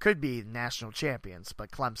 What could be national champions,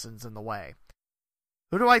 but Clemson's in the way.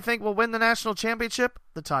 Who do I think will win the national championship?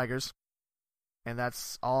 The Tigers. And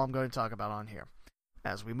that's all I'm going to talk about on here.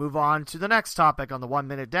 As we move on to the next topic on the 1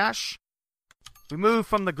 Minute Dash, we move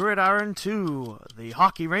from the gridiron to the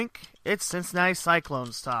hockey rink. It's Cincinnati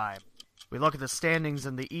Cyclones time. We look at the standings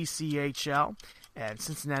in the ECHL, and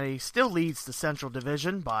Cincinnati still leads the Central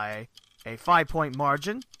Division by a 5-point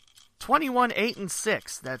margin.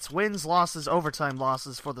 21-8-6. That's wins, losses, overtime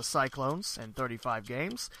losses for the Cyclones in 35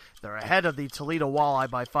 games. They're ahead of the Toledo Walleye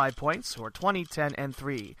by 5 points, who are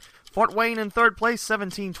 20-10-3. Fort Wayne in third place,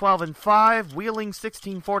 17-12-5. Wheeling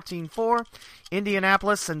 16-14-4.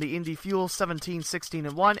 Indianapolis and the Indy Fuel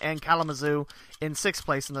 17-16-1, and Kalamazoo in sixth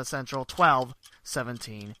place in the Central,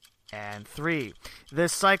 12-17-3.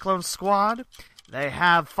 This Cyclone squad, they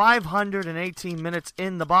have 518 minutes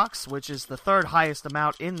in the box, which is the third highest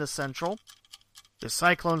amount in the Central. The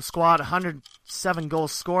Cyclone squad, 107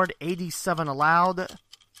 goals scored, 87 allowed.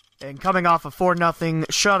 And coming off a 4-0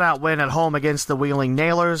 shutout win at home against the Wheeling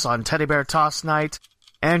Nailers on Teddy Bear Toss night,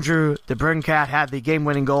 Andrew DeBrincat had the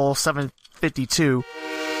game-winning goal, 7:52.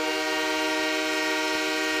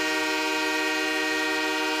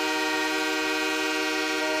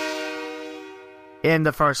 In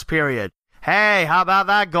the first period. Hey, how about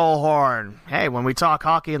that goal horn? Hey, when we talk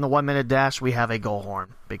hockey in the 1-minute dash, we have a goal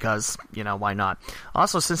horn. Because, why not?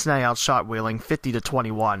 Also, Cincinnati outshot Wheeling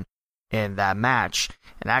 50-21 in that match.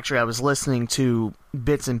 And actually, I was listening to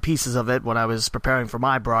bits and pieces of it when I was preparing for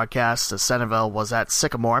my broadcast, as Centerville was at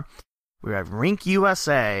Sycamore. We were at Rink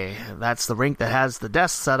USA. That's the rink that has the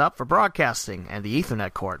desk set up for broadcasting and the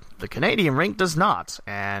Ethernet cord. The Canadian rink does not.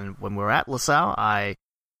 And when we were at LaSalle, I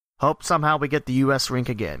hope somehow we get the U.S. rink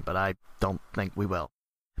again, but I don't think we will.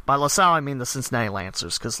 By LaSalle, I mean the Cincinnati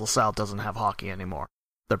Lancers, because LaSalle doesn't have hockey anymore.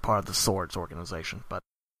 They're part of the Swords organization, but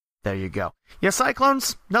there you go. Yeah,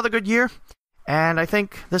 Cyclones, another good year, and I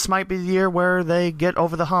think this might be the year where they get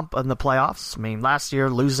over the hump in the playoffs. I mean, last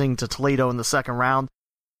year, losing to Toledo in the second round,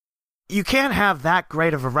 you can't have that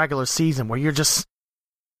great of a regular season where you're just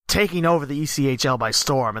taking over the ECHL by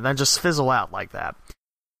storm and then just fizzle out like that.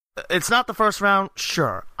 It's not the first round,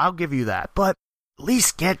 sure, I'll give you that, but at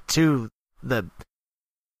least get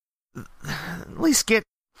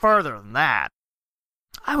further than that.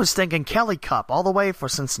 I was thinking Kelly Cup all the way for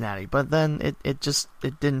Cincinnati, but then it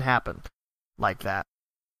didn't happen like that.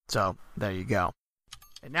 So, there you go.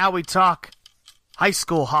 And now we talk high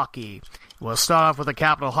school hockey. We'll start off with the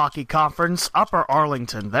Capital Hockey Conference. Upper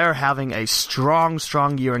Arlington, they're having a strong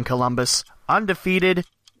year in Columbus, undefeated,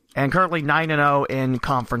 and currently 9-0 in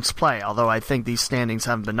conference play, although I think these standings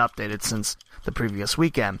haven't been updated since the previous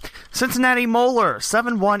weekend. Cincinnati Moeller,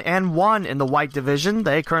 7-1-1 in the white division.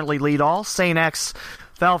 They currently lead all. St. X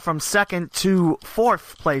fell from 2nd to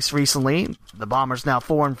 4th place recently. The Bombers now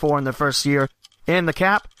 4-4 in their first year in the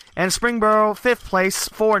cap. And Springboro, 5th place,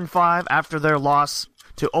 4-5 after their loss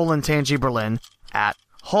to Olentangy Berlin at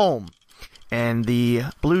home. In the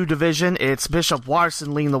blue division, it's Bishop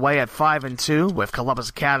Watterson leading the way at 5-2, with Columbus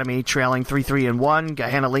Academy trailing 3-1,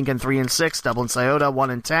 Gahanna Lincoln 3-6, Dublin Scioto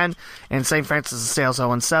 1-10, and St. Francis de Sales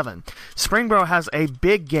 0-7. Springboro has a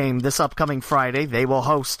big game this upcoming Friday. They will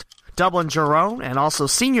host Dublin Jerome and also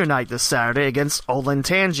senior night this Saturday against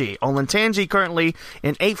Olentangy. Olentangy currently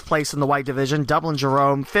in 8th place in the white division, Dublin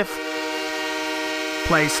Jerome 5th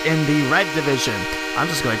place in the red division. I'm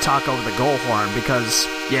just going to talk over the goal horn because,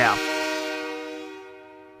 yeah.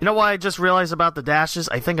 You know what I just realized about the dashes?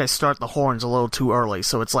 I think I start the horns a little too early,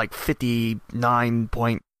 so it's like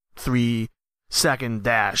 59.3 second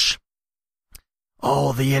dash.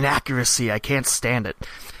 Oh, the inaccuracy. I can't stand it.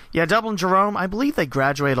 Yeah, Dublin Jerome, I believe they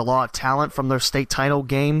graduated a lot of talent from their state title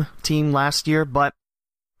game team last year, but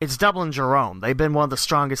it's Dublin Jerome. They've been one of the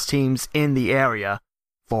strongest teams in the area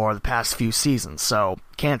for the past few seasons, so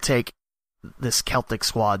can't take this Celtic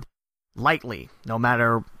squad lightly, no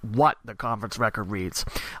matter what the conference record reads.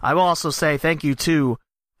 I will also say thank you to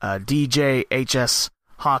DJHS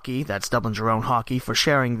Hockey, that's Dublin Jerome Hockey, for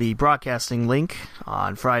sharing the broadcasting link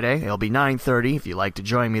on Friday. It'll be 9:30 if you'd like to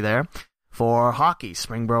join me there for hockey.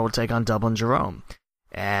 Springboro will take on Dublin Jerome.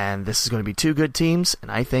 And this is going to be two good teams,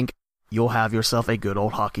 and I think you'll have yourself a good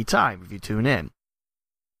old hockey time if you tune in.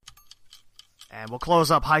 And we'll close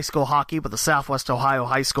up high school hockey with the Southwest Ohio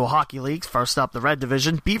High School Hockey Leagues. First up, the Red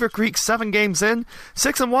Division. Beaver Creek, 7 games in,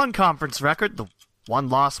 6-1 conference record. The one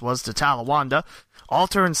loss was to Talawanda.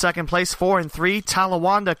 Alter in second place, 4-3.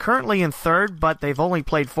 Talawanda currently in third, but they've only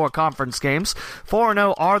played 4 conference games.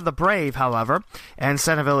 4-0 are the Brave, however, and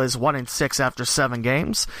Centerville is 1-6 after 7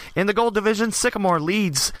 games. In the Gold Division, Sycamore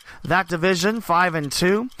leads that division,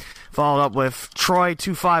 5-2. Followed up with Troy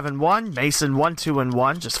 2-5-1, Mason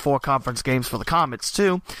 1-2-1, just 4 conference games for the Comets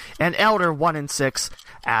too, and Elder 1-6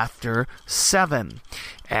 after 7.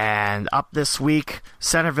 And up this week,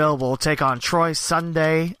 Centerville will take on Troy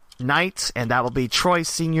Sunday night, and that will be Troy's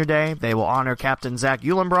senior day. They will honor Captain Zach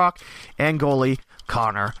Eulenbrock and goalie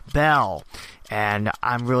Connor Bell. And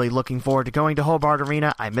I'm really looking forward to going to Hobart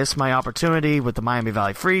Arena. I missed my opportunity with the Miami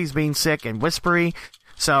Valley Freeze being sick and whispery,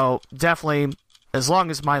 so definitely, as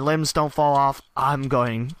long as my limbs don't fall off, I'm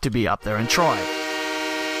going to be up there in Troy.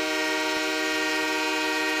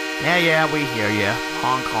 Yeah, we hear you.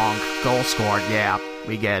 Honk, honk. Goal scored. Yeah,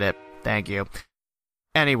 we get it. Thank you.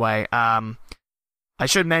 Anyway, I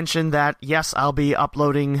should mention that, yes, I'll be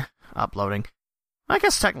uploading. I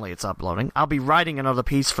guess technically it's uploading. I'll be writing another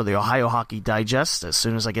piece for the Ohio Hockey Digest as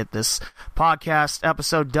soon as I get this podcast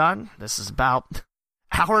episode done. This is about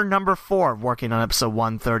hour number 4 of working on episode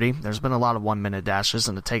 130. There's been a lot of 1-minute dashes,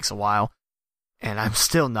 and it takes a while. And I'm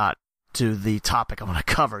still not to the topic I want to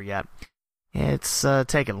cover yet. It's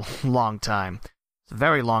taken a long time. It's a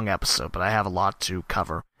very long episode, but I have a lot to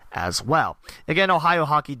cover as well. Again, Ohio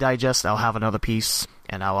Hockey Digest, I'll have another piece,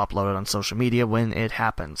 and I'll upload it on social media when it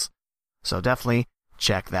happens. So definitely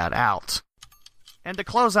check that out. And to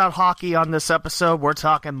close out hockey on this episode, we're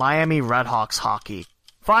talking Miami Redhawks hockey.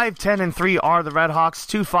 5-10-3 are the Redhawks,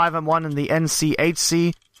 2-5-1 in the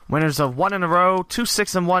NCHC. Winners of 1 in a row,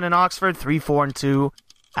 2-6-1 in Oxford, 3-4-2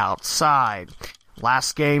 outside.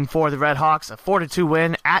 Last game for the Redhawks, a 4-2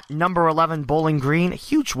 win at number 11 Bowling Green. A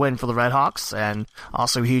huge win for the Redhawks, and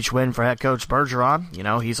also a huge win for head coach Bergeron. You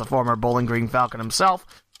know, he's a former Bowling Green Falcon himself.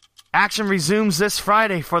 Action resumes this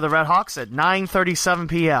Friday for the Redhawks at 9:37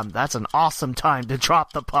 p.m. That's an awesome time to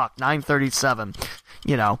drop the puck, 9:37.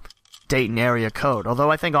 You know, Dayton area code,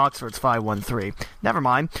 although I think Oxford's 513. Never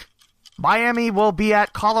mind. Miami will be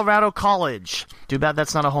at Colorado College. Too bad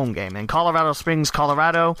that's not a home game. In Colorado Springs,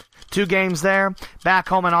 Colorado. 2 games there. Back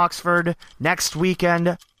home in Oxford next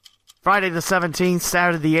weekend. Friday the 17th,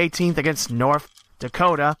 Saturday the 18th against North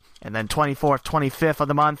Dakota. And then 24th, 25th of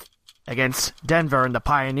the month against Denver and the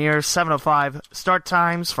Pioneers. 7:05 start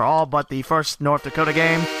times for all but the first North Dakota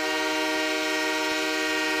game.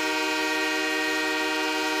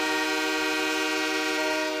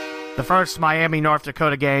 The first Miami-North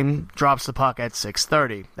Dakota game drops the puck at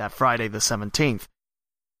 6:30, that Friday the 17th.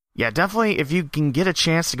 Yeah, definitely, if you can get a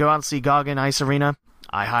chance to go out and see Goggin Ice Arena,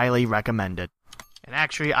 I highly recommend it. And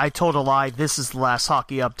actually, I told a lie, this is the last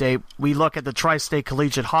hockey update. We look at the Tri-State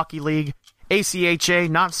Collegiate Hockey League, ACHA,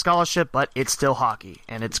 not scholarship, but it's still hockey,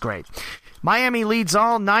 and it's great. Miami leads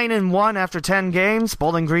all 9-1 after 10 games.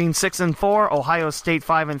 Bowling Green 6-4, Ohio State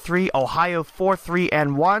 5-3, Ohio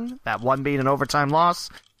 4-3-1, that one being an overtime loss.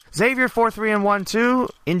 Xavier 4-3-1 too.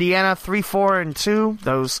 Indiana 3-4-2.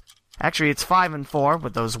 Those actually it's 5-4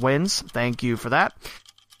 with those wins. Thank you for that.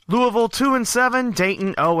 Louisville 2-7.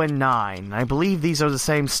 Dayton 0-9. I believe these are the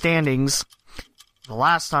same standings. The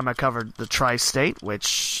last time I covered the Tri-State,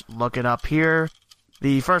 which look it up here.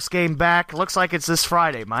 The first game back looks like it's this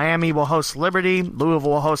Friday. Miami will host Liberty.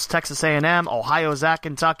 Louisville will host Texas A&M. Ohio's at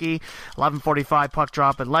Kentucky. 11:45 puck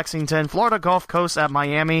drop in Lexington. Florida Gulf Coast at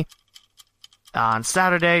Miami. On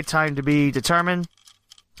Saturday, time to be determined.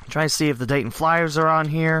 I'm trying to see if the Dayton Flyers are on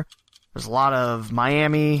here. There's a lot of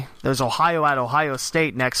Miami. There's Ohio at Ohio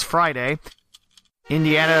State next Friday.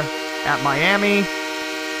 Indiana at Miami.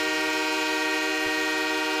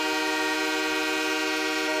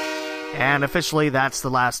 And officially, that's the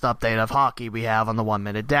last update of hockey we have on the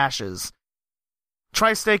 1-minute dashes.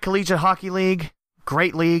 Tri-State Collegiate Hockey League,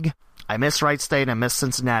 great league. I miss Wright State and I miss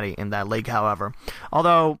Cincinnati in that league, however.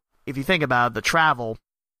 Although, if you think about it, the travel,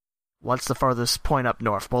 what's the furthest point up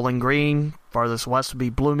north? Bowling Green. Farthest west would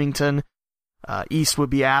be Bloomington. East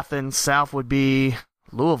would be Athens. South would be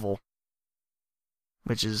Louisville,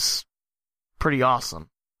 which is pretty awesome.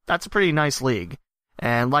 That's a pretty nice league.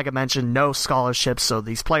 And like I mentioned, no scholarships, so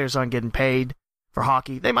these players aren't getting paid for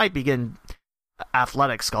hockey. They might be getting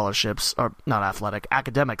athletic scholarships, or not athletic,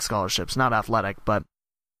 academic scholarships, not athletic, but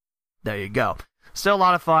there you go. Still a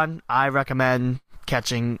lot of fun. I recommend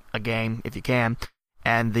catching a game if you can.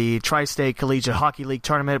 And the Tri-State Collegiate Hockey League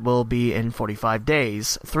tournament will be in 45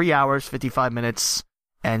 days, 3 hours, 55 minutes,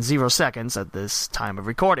 and 0 seconds at this time of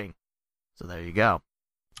recording. So there you go.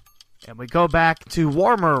 And we go back to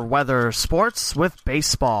warmer weather sports with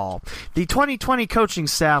baseball. The 2020 coaching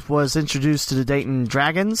staff was introduced to the Dayton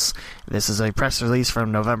Dragons. This is a press release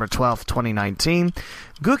from November 12, 2019.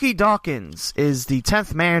 Gookie Dawkins is the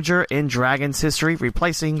 10th manager in Dragons history,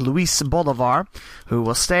 replacing Luis Bolivar, who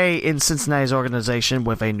will stay in Cincinnati's organization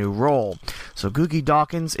with a new role. So Gookie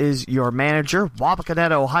Dawkins is your manager.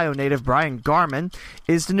 Wapakoneta, Ohio native Brian Garman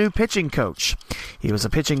is the new pitching coach. He was a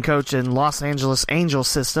pitching coach in Los Angeles Angels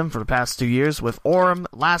system for the past 2 years, with Orem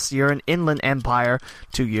last year and Inland Empire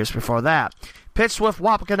 2 years before that. Pitched with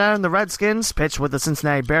Wapakoneta and the Redskins, pitched with the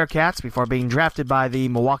Cincinnati Bearcats before being drafted by the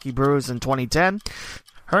Milwaukee Brewers in 2010.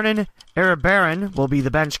 Hernan Iribarren will be the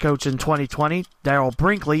bench coach in 2020. Darryl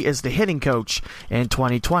Brinkley is the hitting coach in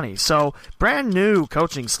 2020. So, brand new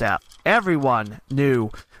coaching staff. Everyone new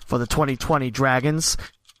for the 2020 Dragons.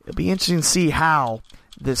 It'll be interesting to see how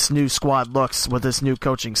this new squad looks with this new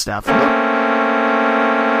coaching staff.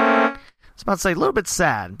 I was about to say, a little bit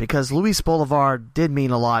sad, because Luis Bolivar did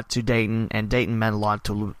mean a lot to Dayton, and Dayton meant a lot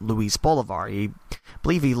to Luis Bolivar. I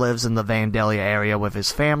believe he lives in the Vandalia area with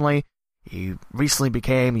his family. He recently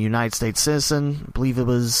became a United States citizen. I believe it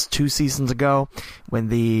was 2 seasons ago when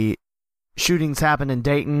the shootings happened in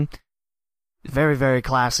Dayton. Very, very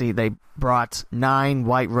classy. They brought 9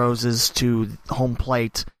 white roses to home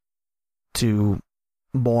plate to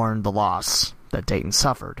mourn the loss that Dayton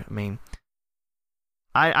suffered. I mean,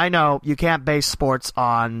 I know you can't base sports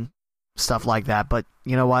on stuff like that, but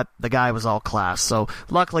you know what? The guy was all class. So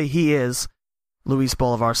luckily he is Luis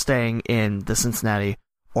Bolivar staying in the Cincinnati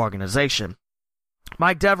organization.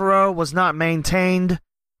 Mike Devereaux was not maintained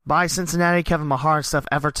by Cincinnati. Kevin Mahar and Steph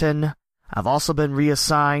Everton have also been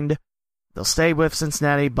reassigned. They'll stay with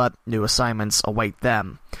Cincinnati, but new assignments await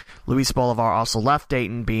them. Luis Bolivar also left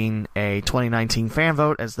Dayton, being a 2019 fan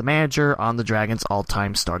vote as the manager on the Dragons'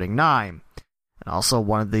 all-time starting nine. And also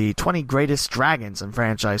one of the 20 greatest Dragons in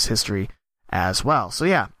franchise history as well. So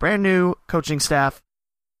yeah, brand new coaching staff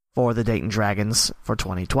for the Dayton Dragons for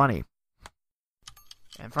 2020.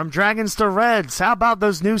 And from Dragons to Reds, how about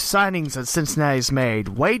those new signings that Cincinnati's made?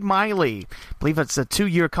 Wade Miley, I believe it's a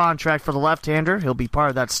 2-year contract for the left-hander. He'll be part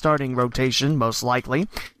of that starting rotation, most likely.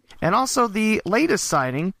 And also the latest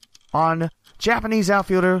signing on Japanese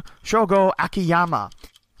outfielder Shogo Akiyama,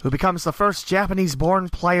 who becomes the first Japanese-born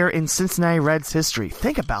player in Cincinnati Reds history.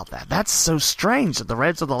 Think about that. That's so strange that the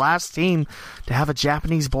Reds are the last team to have a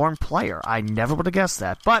Japanese-born player. I never would have guessed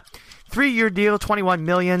that. But 3-year deal, $21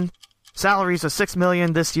 million. Salaries of $6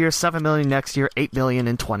 million this year, $7 million next year, $8 million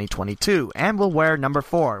in 2022. And will wear number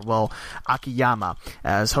 4, Akiyama,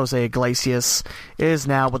 as Jose Iglesias is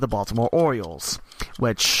now with the Baltimore Orioles.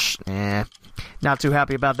 Which, not too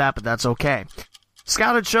happy about that, but that's okay.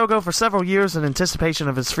 Scouted Shogo for several years in anticipation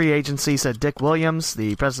of his free agency, said Dick Williams,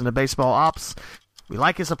 the president of baseball ops. We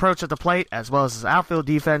like his approach at the plate, as well as his outfield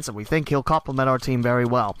defense, and we think he'll complement our team very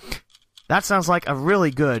well. That sounds like a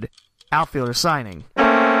really good outfielder signing.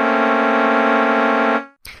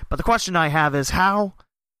 But the question I have is, how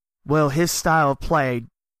will his style of play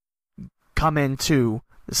come into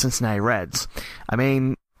the Cincinnati Reds? I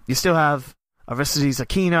mean, you still have Aristides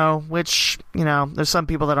Aquino, which, there's some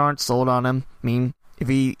people that aren't sold on him. I mean, if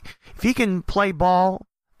he can play ball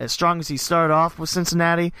as strong as he started off with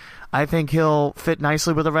Cincinnati, I think he'll fit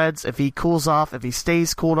nicely with the Reds. If he cools off, if he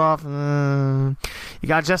stays cooled off, you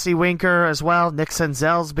got Jesse Winker as well. Nick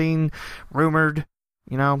Senzel's being rumored,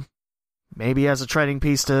 maybe as a trading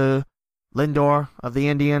piece to Lindor of the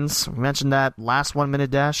Indians. We mentioned that last 1 Minute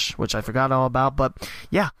Dash, which I forgot all about. But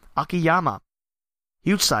yeah, Akiyama.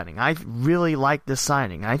 Huge signing. I really like this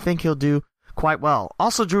signing. I think he'll do quite well.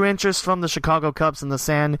 Also drew interest from the Chicago Cubs and the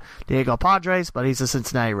San Diego Padres, but he's a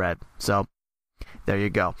Cincinnati Red. So there you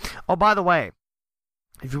go. Oh, by the way,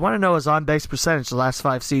 if you want to know his on-base percentage the last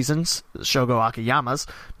 5 seasons, Shogo Akiyama's,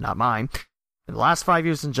 not mine, in the last 5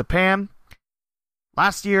 years in Japan,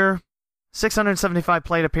 last year, 675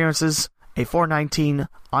 plate appearances, a .419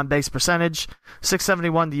 on-base percentage.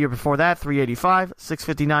 671 the year before that, 385,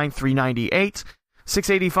 659, 398,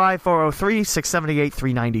 685, 403, 678,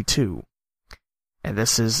 392. And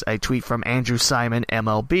this is a tweet from Andrew Simon,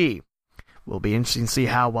 MLB. Will be interesting to see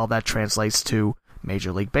how well that translates to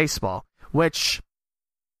Major League Baseball, which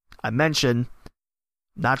I mentioned,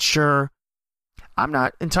 not sure. I'm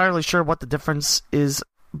not entirely sure what the difference is,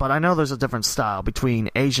 but I know there's a different style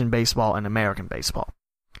between Asian baseball and American baseball.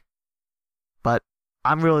 But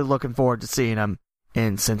I'm really looking forward to seeing him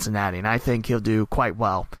in Cincinnati, and I think he'll do quite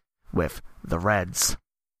well with the Reds.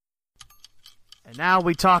 And now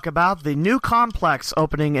we talk about the new complex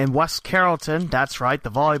opening in West Carrollton. That's right,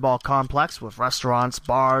 the volleyball complex with restaurants,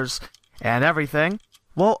 bars, and everything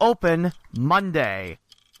will open Monday.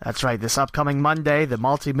 That's right, this upcoming Monday, the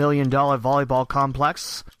multi-million-dollar volleyball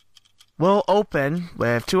complex will open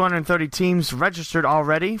with 230 teams registered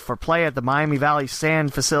already for play at the Miami Valley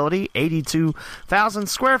Sand facility, 82,000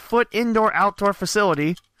 square foot indoor-outdoor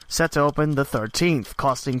facility, set to open the 13th,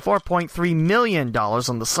 costing $4.3 million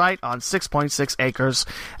on the site on 6.6 acres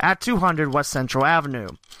at 200 West Central Avenue.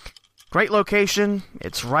 Great location.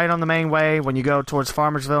 It's right on the main way when you go towards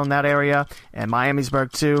Farmersville in that area, and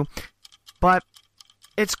Miamisburg too. But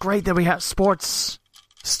it's great that we have sports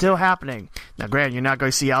still happening. Now, granted, you're not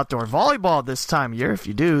going to see outdoor volleyball this time of year. If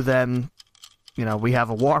you do, then, we have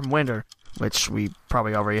a warm winter, which we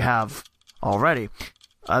probably already have already.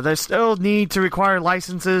 They still need to require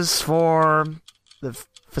licenses for the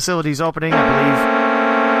facilities opening,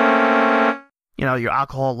 I believe. Your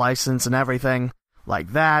alcohol license and everything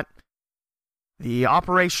like that. The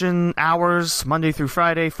operation hours, Monday through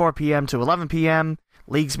Friday, 4 p.m. to 11 p.m.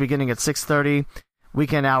 Leagues beginning at 6:30.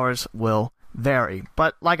 Weekend hours will vary.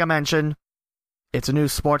 But like I mentioned, it's a new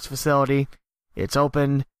sports facility. It's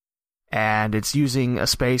open, and it's using a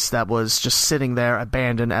space that was just sitting there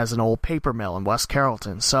abandoned as an old paper mill in West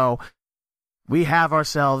Carrollton. So we have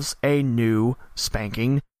ourselves a new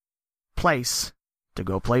spanking place to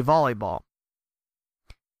go play volleyball.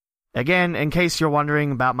 Again, in case you're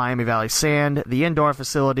wondering about Miami Valley Sand, the indoor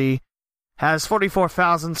facility has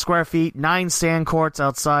 44,000 square feet, 9 sand courts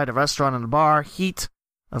outside, a restaurant and a bar, heat,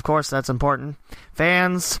 of course, that's important.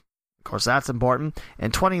 Fans, of course, that's important.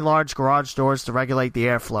 And 20 large garage doors to regulate the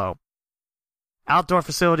airflow. Outdoor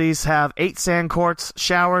facilities have 8 sand courts,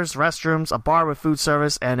 showers, restrooms, a bar with food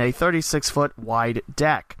service, and a 36-foot wide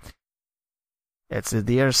deck. It's at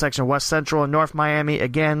the intersection of West Central and North Miami,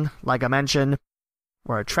 again, like I mentioned,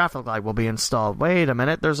 where a traffic light will be installed. Wait a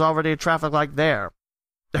minute, there's already a traffic light there.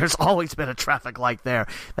 There's always been a traffic light there.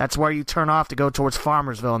 That's where you turn off to go towards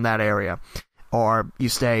Farmersville in that area. Or you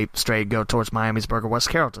stay straight, go towards Miamisburg or West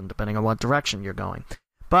Carrollton, depending on what direction you're going.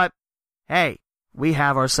 But, hey, we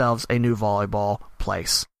have ourselves a new volleyball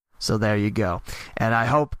place. So there you go. And I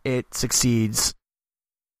hope it succeeds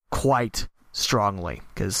quite strongly,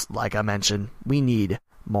 because, like I mentioned, we need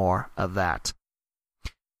more of that.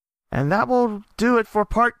 And that will do it for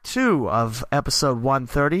part 2 of episode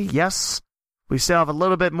 130. Yes, we still have a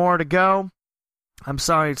little bit more to go. I'm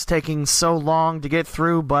sorry it's taking so long to get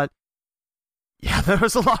through, but yeah, there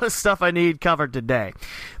was a lot of stuff I need covered today.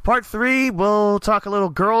 Part 3, we'll talk a little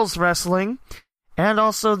girls wrestling, and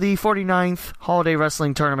also the 49th Holiday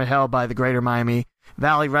Wrestling Tournament held by the Greater Miami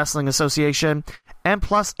Valley Wrestling Association, and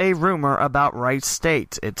plus a rumor about Wright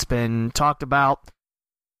State. It's been talked about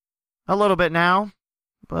a little bit now,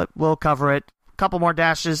 but we'll cover it. A couple more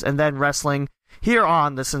dashes, and then wrestling here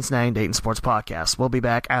on the Cincinnati and Dayton Sports Podcast. We'll be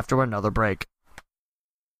back after another break.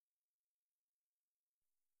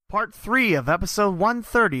 Part 3 of episode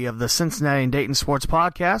 130 of the Cincinnati and Dayton Sports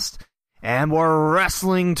Podcast, and we're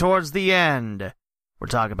wrestling towards the end. We're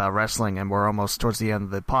talking about wrestling, and we're almost towards the end of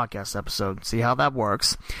the podcast episode. See how that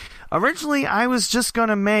works. Originally, I was just going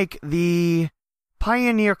to make the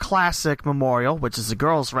Pioneer Classic Memorial, which is a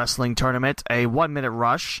girls' wrestling tournament, a 1-minute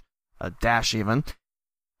rush, a dash even.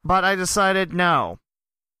 But I decided, no.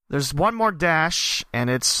 There's one more dash, and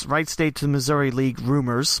it's Wright State to Missouri League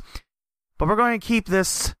rumors. But we're going to keep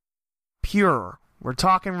this pure. We're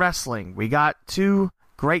talking wrestling. We got 2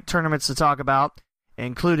 great tournaments to talk about,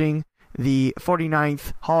 including the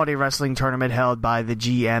 49th Holiday Wrestling Tournament held by the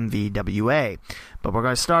GMVWA. But we're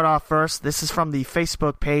going to start off first. This is from the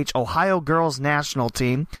Facebook page, Ohio Girls National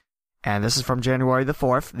Team, and this is from January the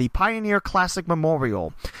 4th, the Pioneer Classic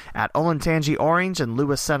Memorial at Olentangy Orange in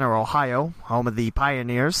Lewis Center, Ohio, home of the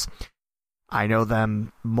Pioneers. I know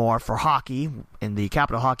them more for hockey in the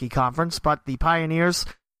Capital Hockey Conference, but the Pioneers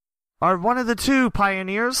are one of the 2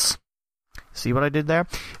 Pioneers. See what I did there?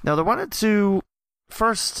 Now, they're one of the 2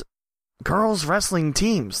 first girls wrestling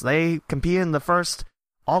teams. They competed in the first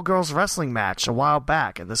all-girls wrestling match a while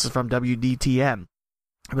back, and this is from WDTN.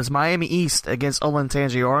 It was Miami East against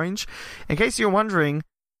Olentangy Orange. In case you're wondering,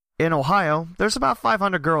 in Ohio, there's about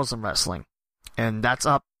 500 girls in wrestling, and that's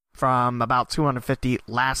up from about 250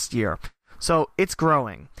 last year. So it's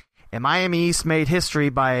growing. And Miami East made history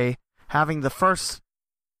by having the first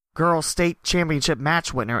girls state championship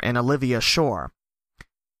match winner in Olivia Shore.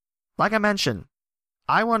 Like I mentioned,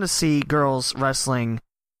 I want to see girls wrestling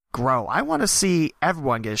grow. I want to see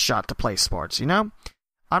everyone get a shot to play sports, you know?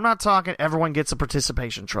 I'm not talking everyone gets a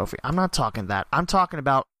participation trophy. I'm not talking that. I'm talking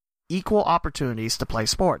about equal opportunities to play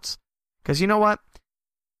sports. Because you know what?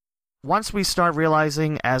 Once we start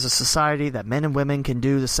realizing as a society that men and women can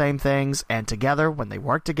do the same things, and together, when they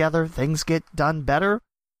work together, things get done better,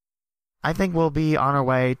 I think we'll be on our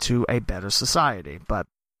way to a better society. But,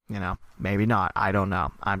 you know, maybe not. I don't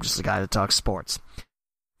know. I'm just a guy that talks sports.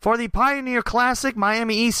 For the Pioneer Classic,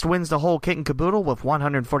 Miami East wins the whole kit and caboodle with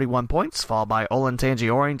 141 points, followed by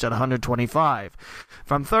Olentangy Orange at 125.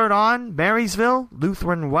 From third on, Marysville,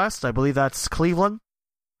 Lutheran West, I believe that's Cleveland,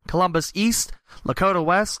 Columbus East, Lakota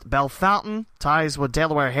West, Bellefontaine, ties with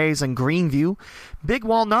Delaware Hayes and Greenview, Big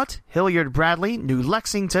Walnut, Hilliard Bradley, New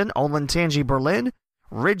Lexington, Olentangy Berlin,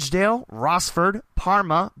 Ridgedale, Rossford,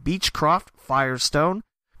 Parma, Beechcroft, Firestone,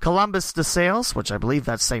 Columbus DeSales, which I believe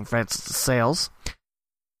that's St. Francis DeSales,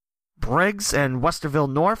 Briggs and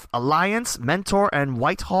Westerville North, Alliance, Mentor, and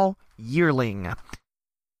Whitehall Yearling.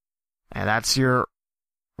 And that's your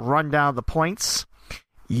rundown of the points.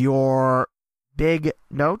 Your big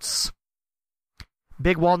notes.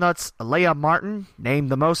 Big Walnuts, Leah Martin, named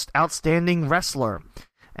the most outstanding wrestler,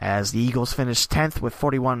 as the Eagles finished 10th with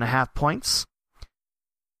 41.5 points.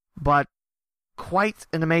 But quite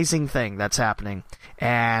an amazing thing that's happening.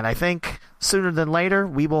 And I think sooner than later,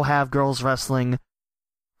 we will have girls wrestling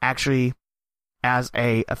actually as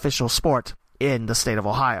a official sport in the state of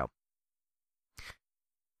Ohio.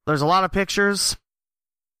 There's a lot of pictures,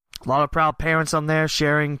 a lot of proud parents on there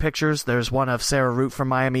sharing pictures. There's one of Sarah Root from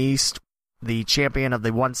Miami East, the champion of the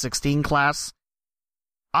 116 class.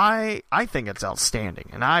 I think it's outstanding,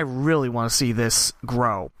 and I really want to see this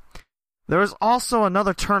grow. There is also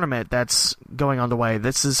another tournament that's going on the way.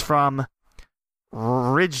 This is from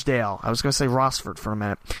Ridgedale. I was going to say Rossford for a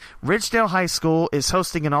minute. Ridgedale High School is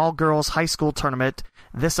hosting an all-girls high school tournament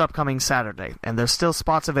this upcoming Saturday, and there's still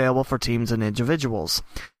spots available for teams and individuals.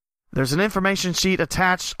 There's an information sheet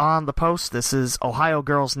attached on the post. This is Ohio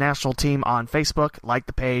Girls National Team on Facebook. Like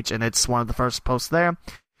the page, and it's one of the first posts there.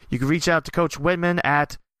 You can reach out to Coach Widman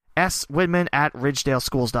at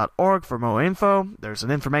swidman@ridgedaleschools.org for more info. There's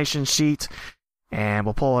an information sheet, and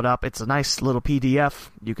we'll pull it up. It's a nice little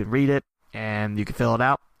PDF. You can read it, and you can fill it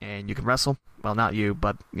out, and you can wrestle. Well, not you,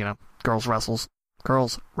 but, girls wrestlers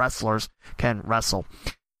can wrestle.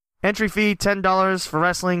 Entry fee, $10 for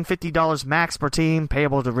wrestling, $50 max per team,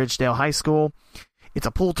 payable to Ridgedale High School. It's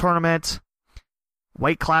a pool tournament.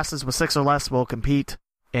 Weight classes with 6 or less will compete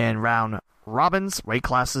in round robins. Weight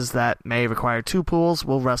classes that may require 2 pools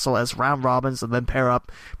will wrestle as round robins and then pair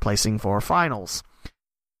up, placing for finals.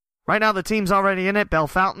 Right now, the team's already in it. Bell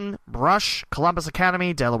Fountain, Brush, Columbus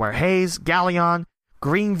Academy, Delaware Hayes, Galleon,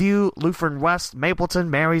 Greenview, Lutheran West, Mapleton,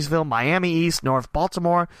 Marysville, Miami East, North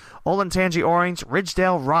Baltimore, Olentangy Orange,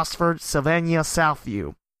 Ridgedale, Rossford, Sylvania,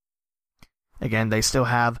 Southview. Again, they still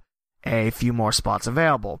have a few more spots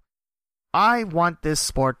available. I want this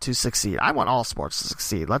sport to succeed. I want all sports to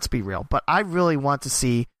succeed, let's be real. But I really want to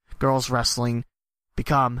see girls wrestling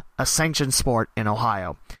become a sanctioned sport in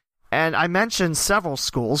Ohio. And I mentioned several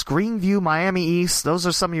schools. Greenview, Miami East, those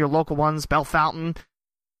are some of your local ones. Bell Fountain.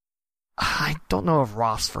 I don't know if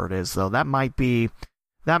Rossford is, though. That might be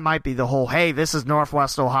the whole, hey, this is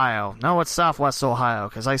Northwest Ohio. No, it's Southwest Ohio,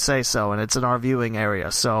 because I say so, and it's in our viewing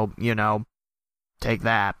area. So, take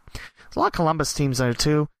that. There's a lot of Columbus teams there,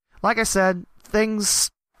 too. Like I said,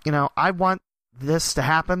 things, I want this to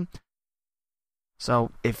happen.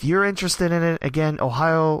 So, if you're interested in it, again,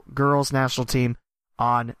 Ohio Girls National Team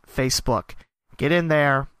on Facebook. Get in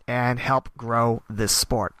there and help grow this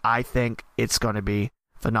sport. I think it's going to be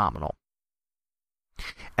phenomenal.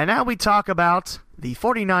 And now we talk about the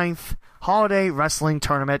 49th Holiday Wrestling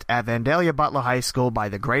Tournament at Vandalia Butler High School by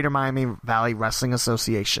the Greater Miami Valley Wrestling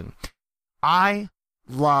Association. I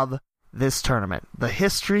love this tournament. The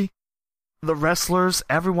history, the wrestlers,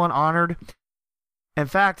 everyone honored. In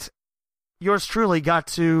fact, yours truly got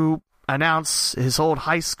to announce his old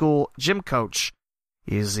high school gym coach.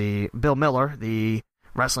 He's Bill Miller, the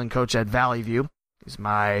wrestling coach at Valley View. He's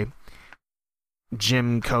my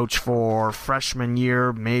gym coach for freshman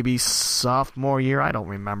year, maybe sophomore year, I don't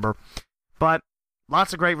remember. But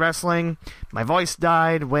lots of great wrestling. My voice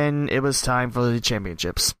died when it was time for the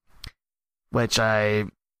championships, which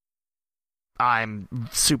I'm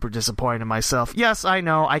super disappointed in myself. Yes, I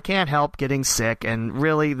know, I can't help getting sick, and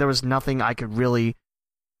really, there was nothing I could really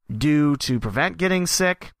do to prevent getting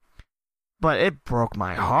sick, but it broke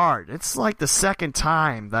my heart. It's like the second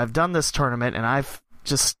time that I've done this tournament, and I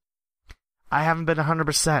haven't been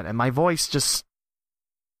 100%, and my voice just,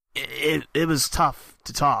 it was tough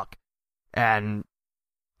to talk. And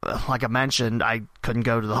like I mentioned, I couldn't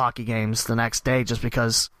go to the hockey games the next day just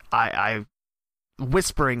because I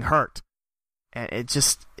whispering hurt. And it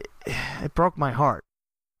broke my heart.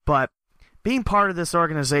 But being part of this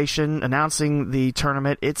organization, announcing the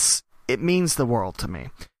tournament, it means the world to me.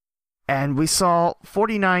 And we saw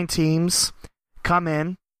 49 teams come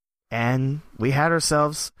in, and we had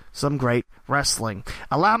ourselves some great wrestling.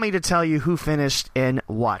 Allow me to tell you who finished in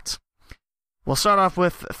what. We'll start off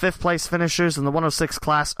with 5th place finishers in the 106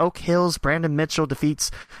 class. Oak Hills, Brandon Mitchell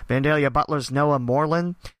defeats Vandalia Butler's Noah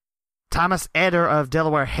Moreland. Thomas Eder of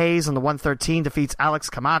Delaware Hayes in the 113 defeats Alex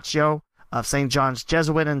Camacho of St. John's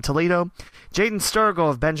Jesuit in Toledo. Jaden Sturgill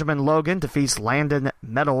of Benjamin Logan defeats Landon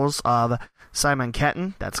Meadows of Simon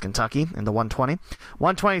Kenton, that's Kentucky, in the 120.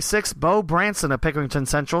 126, Bo Branson of Pickerington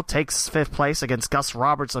Central takes 5th place against Gus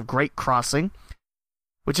Roberts of Great Crossing,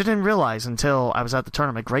 which I didn't realize until I was at the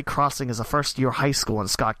tournament. Great Crossing is a first-year high school in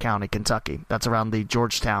Scott County, Kentucky. That's around the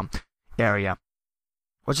Georgetown area,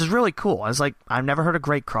 which is really cool. I was like, I've never heard of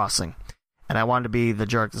Great Crossing, and I wanted to be the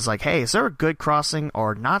jerk that's like, hey, is there a good crossing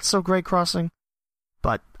or not so great crossing?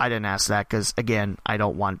 But I didn't ask that because, again, I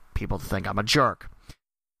don't want people to think I'm a jerk.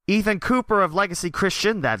 Ethan Cooper of Legacy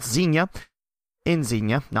Christian, that's Xenia. In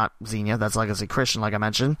Xenia, not Xenia, that's Legacy Christian, like I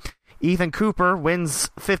mentioned. Ethan Cooper wins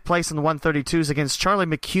 5th place in the 132s against Charlie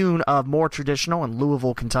McCune of More Traditional in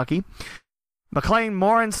Louisville, Kentucky. McLean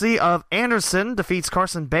Morency of Anderson defeats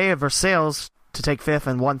Carson Bay of Versailles to take 5th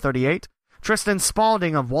in 138. Tristan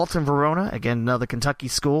Spalding of Walton Verona, again another Kentucky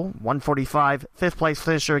school, 145, 5th place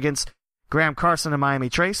finisher against Graham Carson of Miami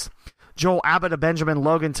Trace. Joel Abbott of Benjamin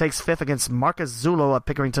Logan takes 5th against Marcus Zulo of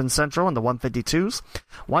Pickerington Central in the 152s.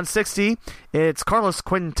 160, it's Carlos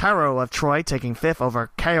Quintero of Troy taking 5th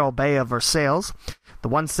over Kyle Bay of Versailles. The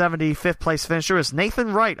 170 5th place finisher is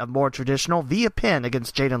Nathan Wright of More Traditional via pin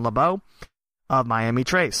against Jaden LeBeau of Miami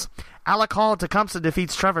Trace. Alec Hall of Tecumseh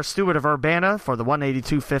defeats Trevor Stewart of Urbana for the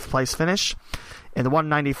 182 5th place finish. In the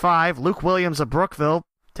 195, Luke Williams of Brookville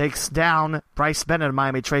takes down Bryce Bennett of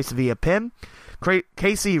Miami Trace via pin.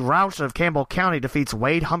 Casey Roush of Campbell County defeats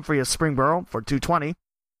Wade Humphrey of Springboro for 220.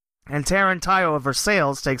 And Taryn Tayo of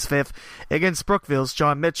Versailles takes 5th against Brookville's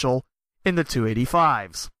John Mitchell in the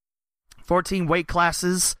 285s. 14 weight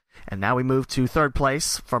classes, and now we move to 3rd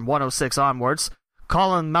place from 106 onwards.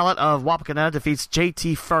 Colin Mellett of Wapakoneta defeats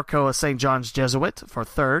J.T. Furco of St. John's Jesuit for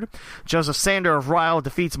 3rd. Joseph Sander of Ryle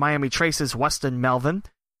defeats Miami Trace's Weston Melvin.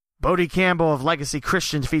 Bodie Campbell of Legacy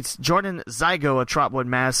Christian defeats Jordan Zygo of Trotwood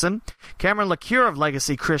Madison. Cameron LaCure of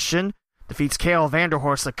Legacy Christian defeats Cale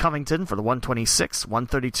Vanderhorst of Covington for the 126.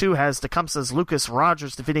 132 has Tecumseh's Lucas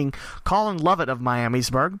Rogers defeating Colin Lovett of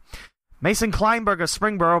Miamisburg. Mason Kleinberg of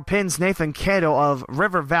Springboro pins Nathan Cato of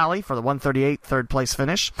River Valley for the 138 3rd place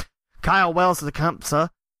finish. Kyle Wells of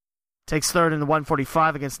Tecumseh takes 3rd in the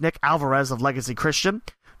 145 against Nick Alvarez of Legacy Christian.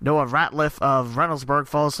 Noah Ratliff of Reynoldsburg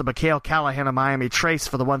falls to Mikhail Callahan of Miami Trace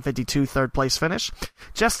for the 152 3rd place finish.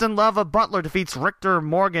 Justin Love of Butler defeats Richter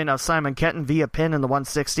Morgan of Simon Kenton via pin in the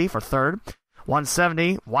 160 for 3rd.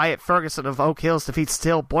 170, Wyatt Ferguson of Oak Hills defeats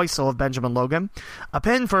Till Boysel of Benjamin Logan. A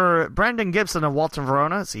pin for Brendan Gibson of Walton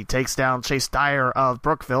Verona as he takes down Chase Dyer of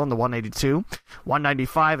Brookville in the 182.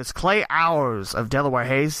 195 is Clay Hours of Delaware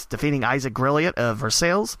Hayes defeating Isaac Grilliot of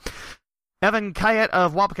Versailles. Evan Kayet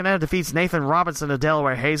of Wapakoneta defeats Nathan Robinson of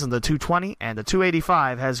Delaware Hayes in the 220. And the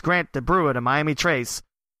 285 has Grant DeBruin of Miami Trace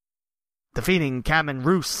defeating Cameron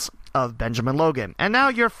Roos of Benjamin Logan. And now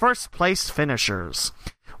your first place finishers.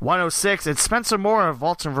 106, it's Spencer Moore of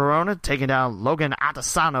Walton Verona taking down Logan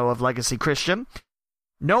Atasano of Legacy Christian.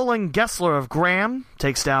 Nolan Gessler of Graham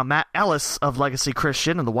takes down Matt Ellis of Legacy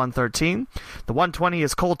Christian in the 113. The 120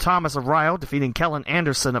 is Cole Thomas of Ryle defeating Kellen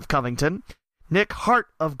Anderson of Covington. Nick Hart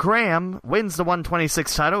of Graham wins the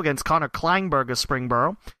 126 title against Connor Kleinberg of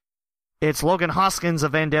Springboro. It's Logan Hoskins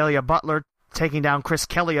of Vandalia Butler taking down Chris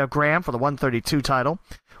Kelly of Graham for the 132 title.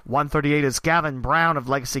 138 is Gavin Brown of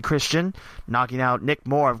Legacy Christian, knocking out Nick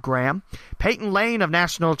Moore of Graham. Peyton Lane of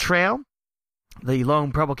National Trail, the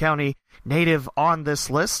lone Preble County native on this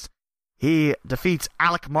list. He defeats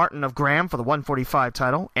Alec Martin of Graham for the 145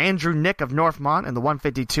 title. Andrew Nick of Northmont in the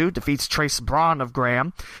 152 defeats Trace Braun of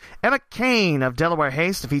Graham. Emmett Kane of Delaware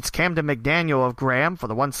Hayes defeats Camden McDaniel of Graham for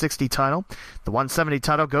the 160 title. The 170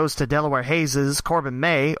 title goes to Delaware Hayes' Corbin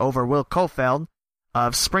May over Will Kofeld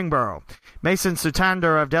of Springboro. Mason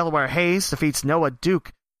Sutander of Delaware Hayes defeats Noah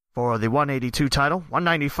Duke for the 182 title.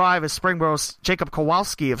 195 is Springboro's Jacob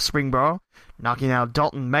Kowalski of Springboro, knocking out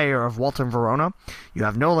Dalton Mayer of Walton Verona. You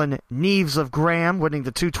have Nolan Neves of Graham winning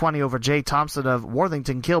the 220 over Jay Thompson of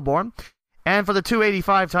Worthington Kilbourne. And for the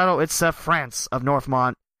 285 title, it's Seth France of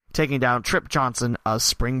Northmont taking down Trip Johnson of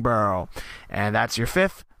Springboro. And that's your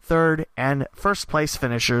 5th, 3rd, and 1st place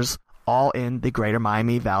finishers, all in the Greater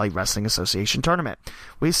Miami Valley Wrestling Association tournament.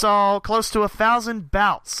 We saw close to 1,000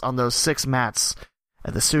 bouts on those 6 mats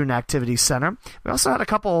at the Student Activity Center. We also had a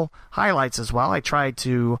couple highlights as well. I tried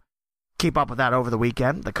to keep up with that over the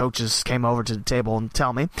weekend. The coaches came over to the table and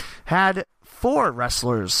tell me. Had 4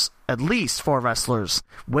 wrestlers, at least 4 wrestlers,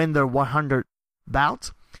 win their 100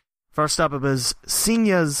 bout. First up, it was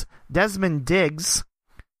Senia's Desmond Diggs.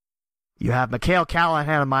 You have Mikhail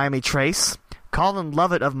Callahan of Miami Trace, Colin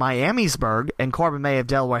Lovett of Miamisburg, and Corbin May of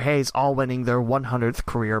Delaware Hayes all winning their 100th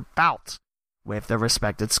career bout with their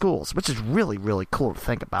respected schools, which is really, really cool to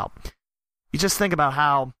think about. You just think about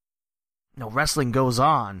how, wrestling goes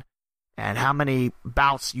on and how many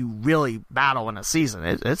bouts you really battle in a season.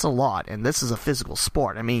 It's a lot, and this is a physical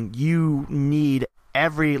sport. I mean, you need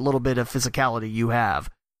every little bit of physicality you have.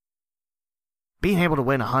 Being able to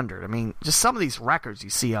win 100, I mean, just some of these records you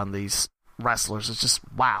see on these wrestlers is just,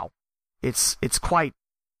 wow. It's quite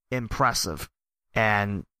impressive,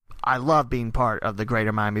 and I love being part of the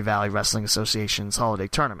Greater Miami Valley Wrestling Association's holiday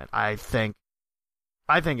tournament. I think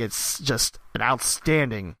it's just an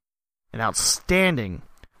outstanding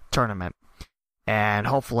tournament, and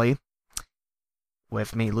hopefully,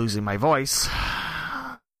 with me losing my voice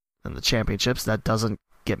in the championships, that doesn't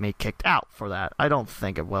get me kicked out for that. I don't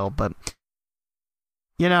think it will, but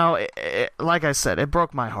like I said, it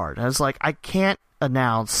broke my heart. I was like, I can't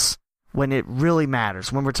announce when it really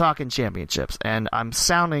matters, when we're talking championships, and I'm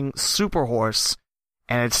sounding super hoarse,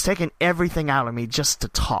 and it's taken everything out of me just to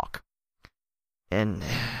talk. And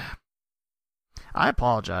I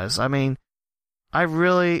apologize. I mean, I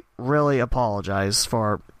really, really apologize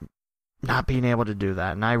for not being able to do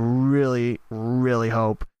that. And I really, really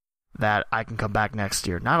hope that I can come back next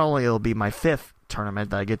year. Not only it'll be my 5th tournament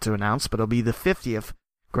that I get to announce, but it'll be the 50th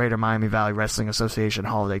Greater Miami Valley Wrestling Association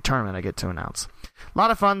Holiday Tournament I get to announce. A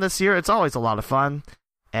lot of fun this year. It's always a lot of fun.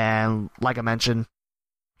 And like I mentioned,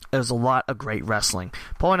 there's a lot of great wrestling.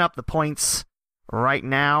 Pulling up the points right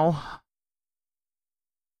now.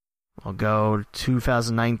 We'll go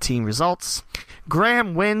 2019 results.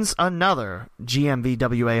 Graham wins another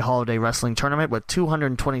GMVWA Holiday Wrestling Tournament with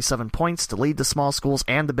 227 points to lead the small schools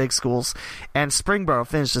and the big schools. And Springboro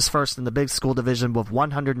finishes first in the big school division with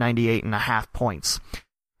 198.5 points.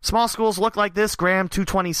 Small schools look like this. Graham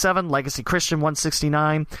 227, Legacy Christian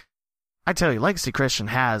 169. I tell you, Legacy Christian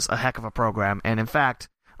has a heck of a program. And in fact,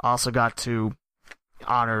 I also got to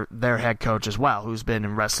honor their head coach as well, who's been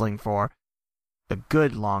in wrestling for a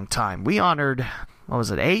good long time. We honored,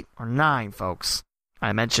 8 or 9 folks?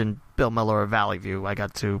 I mentioned Bill Miller of Valley View. I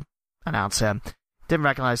got to announce him. Didn't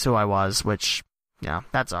recognize who I was, which, yeah,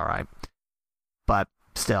 that's alright. But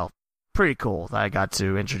still, pretty cool that I got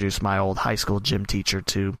to introduce my old high school gym teacher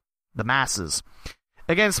to the masses.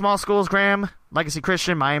 Again, small schools, Graham, Legacy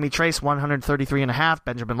Christian, Miami Trace, 133.5,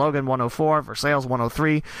 Benjamin Logan, 104, Versailles,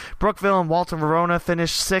 103, Brookville and Walton Verona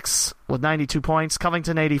finished 6th with 92 points,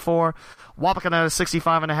 Covington, 84, Wapakoneta,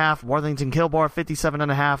 65.5, Worthington Kilbour,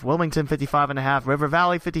 57.5, Wilmington, 55.5, River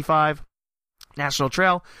Valley, 55, National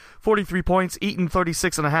Trail, 43 points, Eaton,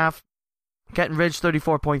 36.5, Kenton Ridge,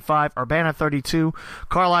 34.5, Urbana, 32,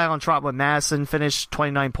 Carlisle and Trotwood Madison finished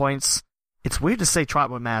 29 points. It's weird to say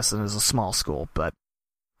Trotwood Madison is a small school, but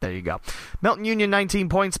there you go. Milton Union, 19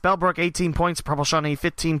 points. Bellbrook, 18 points. Purple Shawnee,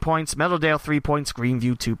 15 points. Meadowdale, 3 points.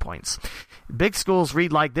 Greenview, 2 points. Big schools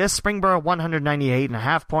read like this. Springboro,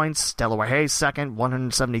 198.5 points. Delaware Hayes, second,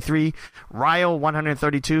 173. Ryle,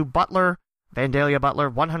 132. Butler, Vandalia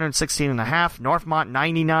Butler, 116.5. Northmont,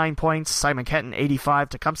 99 points. Simon Kenton, 85.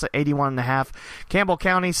 Tecumseh, 81.5. Campbell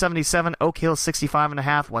County, 77. Oak Hill,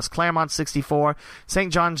 65.5. West Claremont, 64.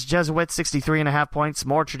 St. John's Jesuit, 63.5 points.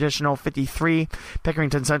 More Traditional, 53.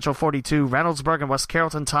 Pickerington Central, 42. Reynoldsburg and West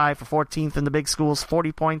Carrollton tie for 14th in the big schools,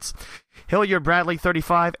 40 points. Hilliard Bradley,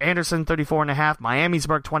 35. Anderson, 34.5.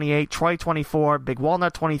 Miamisburg, 28. Troy, 24. Big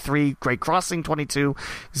Walnut, 23. Great Crossing, 22.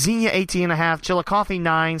 Xenia, 18.5. Chillicothe,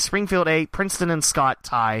 9. Springfield, 8. Princeton and Scott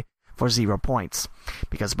tie for 0 points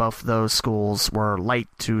because both of those schools were late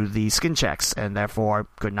to the skin checks and therefore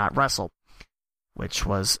could not wrestle, which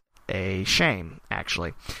was a shame,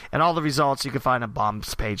 actually. And all the results you can find on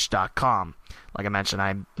bombspage.com. Like I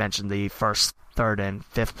mentioned the first, third, and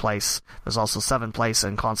fifth place. There's also 7th place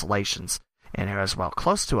and consolations in here as well.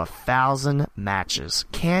 Close to 1,000 matches.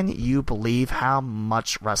 Can you believe how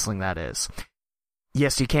much wrestling that is?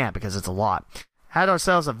 Yes, you can, because it's a lot. Had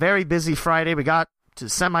ourselves a very busy Friday. We got to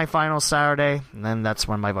semifinals Saturday, and then that's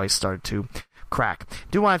when my voice started to crack.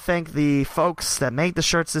 Do want to thank the folks that made the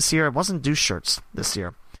shirts this year. It wasn't Deuce Shirts this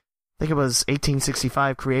year. I think it was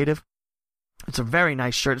 1865 Creative. It's a very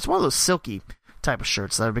nice shirt. It's one of those silky type of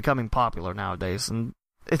shirts that are becoming popular nowadays, and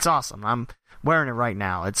it's awesome. I'm wearing it right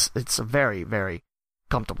now. It's a very, very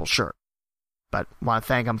comfortable shirt. But want to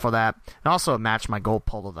thank them for that. And also it matched my gold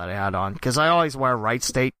polo that I had on, because I always wear Wright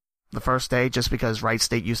State the first day, just because Wright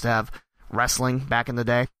State used to have wrestling back in the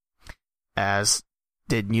day, as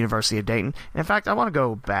did University of Dayton. And in fact, I want to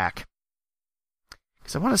go back,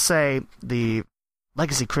 because I want to say the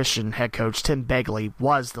Legacy Christian head coach, Tim Begley,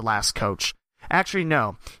 was the last coach. Actually,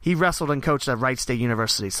 no. He wrestled and coached at Wright State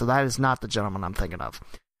University, so that is not the gentleman I'm thinking of.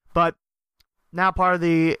 But now part of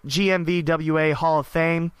the GMVWA Hall of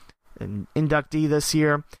Fame, an inductee this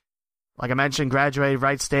year. Like I mentioned, graduated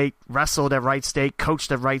Wright State, wrestled at Wright State,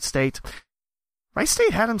 coached at Wright State. Wright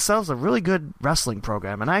State had themselves a really good wrestling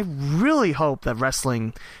program, and I really hope that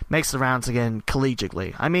wrestling makes the rounds again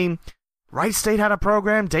collegiately. I mean, Wright State had a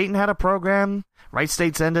program, Dayton had a program. Wright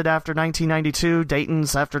State's ended after 1992,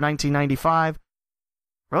 Dayton's after 1995.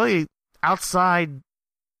 Really, outside,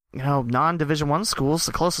 non-Division I schools,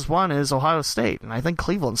 the closest one is Ohio State, and I think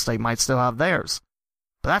Cleveland State might still have theirs.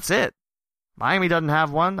 But that's it. Miami doesn't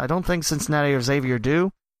have one. I don't think Cincinnati or Xavier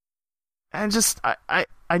do. And just, I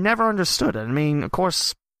never understood it. I mean, of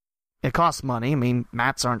course, it costs money. I mean,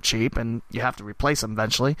 mats aren't cheap, and you have to replace them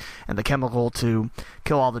eventually. And the chemical to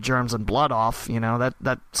kill all the germs and blood off,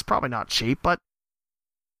 that's probably not cheap. But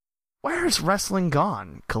where's wrestling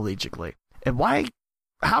gone collegiately? And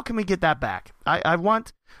how can we get that back? I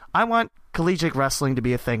want collegiate wrestling to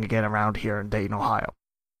be a thing again around here in Dayton, Ohio.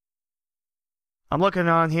 I'm looking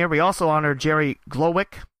on here. We also honored Jerry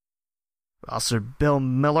Glowick, also Bill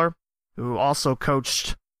Miller, who also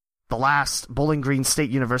coached the last Bowling Green State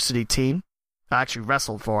University team. Actually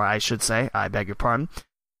wrestled for, I should say. I beg your pardon.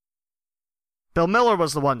 Bill Miller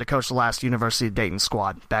was the one to coach the last University of Dayton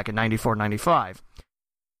squad back in 94-95.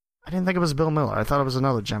 I didn't think it was Bill Miller. I thought it was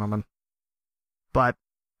another gentleman. But,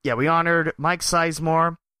 yeah, we honored Mike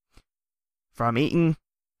Sizemore from Eaton,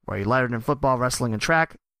 where he lettered in football, wrestling, and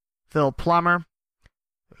track. Phil Plummer,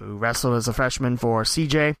 who wrestled as a freshman for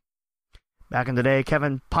CJ. Back in the day,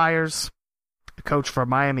 Kevin Pyers, a coach for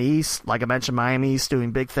Miami East. Like I mentioned, Miami East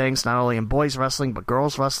doing big things, not only in boys wrestling, but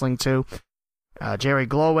girls wrestling too. Jerry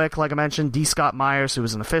Glowick, like I mentioned. D. Scott Myers, who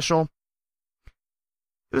was an official.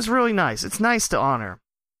 It was really nice. It's nice to honor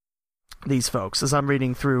these folks as I'm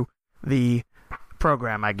reading through the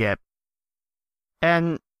program I get.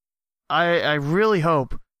 And I really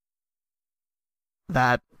hope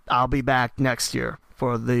that I'll be back next year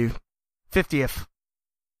for the 50th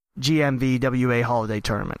GMVWA Holiday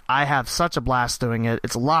Tournament. I have such a blast doing it.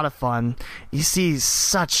 It's a lot of fun. You see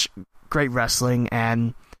such great wrestling,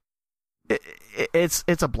 and it's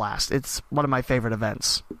a blast. It's one of my favorite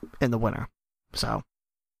events in the winter. So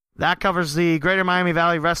that covers the Greater Miami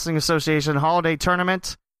Valley Wrestling Association Holiday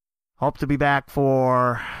Tournament. Hope to be back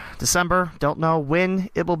for December. Don't know when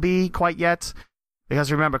it will be quite yet.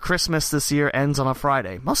 Because remember, Christmas this year ends on a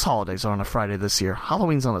Friday. Most holidays are on a Friday this year.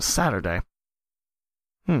 Halloween's on a Saturday.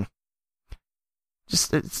 It's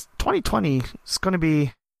 2020. It's going to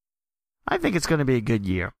be... I think it's going to be a good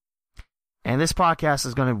year. And this podcast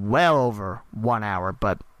is going to be well over 1 hour,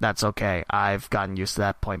 but that's okay. I've gotten used to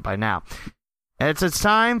that point by now. And it's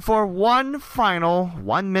time for one final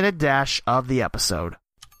 1 minute dash of the episode.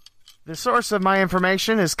 The source of my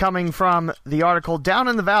information is coming from the article Down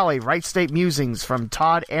in the Valley, Wright State Musings from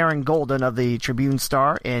Todd Aaron Golden of the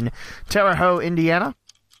Tribune-Star in Terre Haute, Indiana.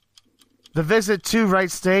 The visit to Wright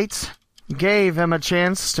State gave him a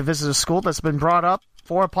chance to visit a school that's been brought up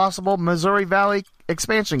for a possible Missouri Valley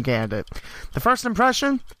expansion candidate. The first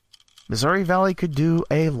impression? Missouri Valley could do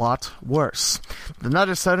a lot worse. The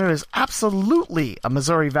Nutter Center is absolutely a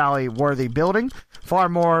Missouri Valley-worthy building, far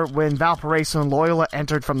more when Valparaiso and Loyola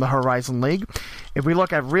entered from the Horizon League. If we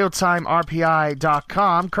look at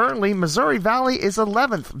realtimerpi.com, currently Missouri Valley is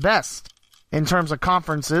 11th best in terms of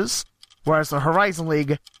conferences, whereas the Horizon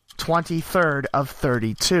League 23rd of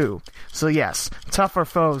 32. So yes, tougher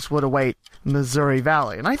foes would await Missouri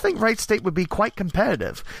Valley, and I think Wright State would be quite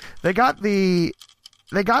competitive. They got the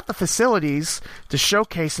facilities to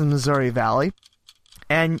showcase in Missouri Valley,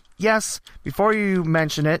 and yes, before you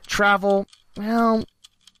mention it, travel will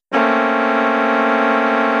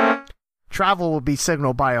be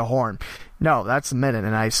signaled by a horn. No, that's a minute,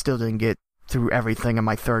 and I still didn't get through everything in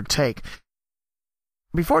my third take.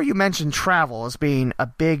 Before you mention travel as being a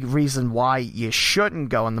big reason why you shouldn't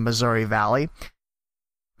go in the Missouri Valley,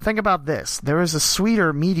 think about this. There is a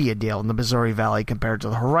sweeter media deal in the Missouri Valley compared to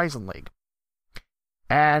the Horizon League.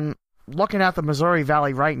 And looking at the Missouri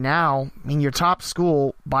Valley right now, I mean, your top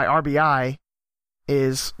school by RBI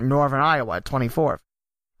is Northern Iowa at 24th.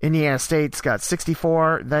 Indiana State's got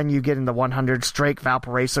 64. Then you get into 100s, Drake,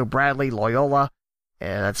 Valparaiso, Bradley, Loyola.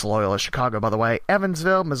 And that's Loyola, Chicago, by the way.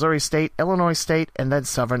 Evansville, Missouri State, Illinois State, and then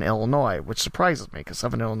Southern Illinois, which surprises me because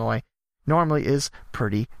Southern Illinois normally is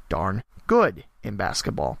pretty darn good in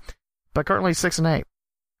basketball. But currently 6-8,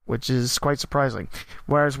 which is quite surprising.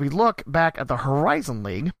 Whereas we look back at the Horizon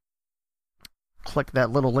League, click that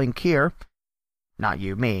little link here. Not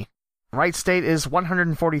you, me. Wright State is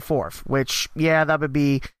 144th, which, yeah, that would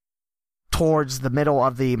be towards the middle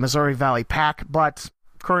of the Missouri Valley pack, but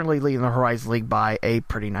currently leading the Horizon League by a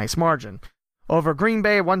pretty nice margin. Over Green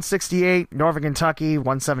Bay, 168, Northern Kentucky,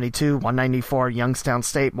 172, 194, Youngstown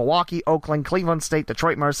State, Milwaukee, Oakland, Cleveland State,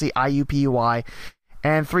 Detroit Mercy, IUPUI,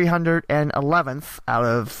 and 311th out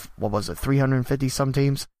of, 350-some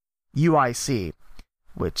teams? UIC,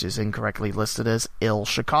 which is incorrectly listed as Ill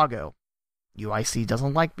Chicago. UIC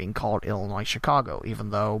doesn't like being called Illinois Chicago,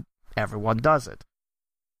 even though everyone does it.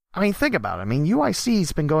 I mean, think about it. I mean,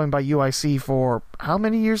 UIC's been going by UIC for how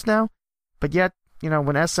many years now? But yet,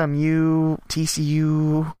 when SMU,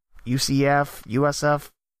 TCU, UCF, USF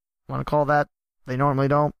want to call that, they normally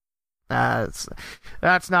don't. That's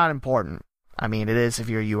not important. I mean, it is if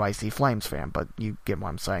you're a UIC Flames fan, but you get what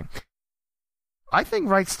I'm saying. I think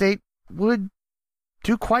Wright State would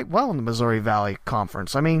do quite well in the Missouri Valley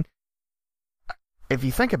Conference. I mean, if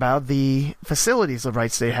you think about it, the facilities that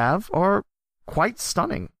Wright State have are quite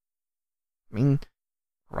stunning. I mean,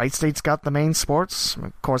 Wright State's got the main sports,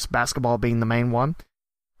 of course, basketball being the main one.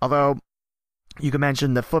 Although, you can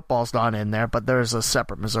mention that football's not in there, but there's a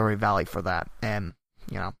separate Missouri Valley for that. And,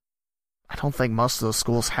 I don't think most of those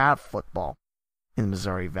schools have football in the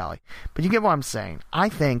Missouri Valley. But you get what I'm saying. I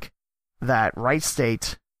think that Wright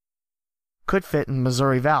State could fit in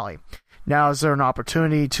Missouri Valley. Now, is there an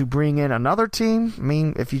opportunity to bring in another team? I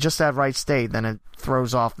mean, if you just have Wright State, then it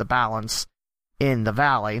throws off the balance in the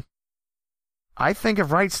Valley. I think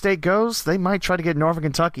if Wright State goes, they might try to get Northern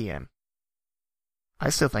Kentucky in. I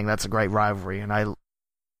still think that's a great rivalry, and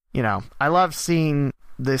I love seeing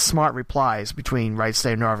the smart replies between Wright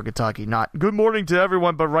State and Northern Kentucky. Not, good morning to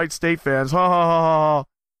everyone but Wright State fans, ha ha ha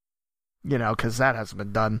ha. Because that hasn't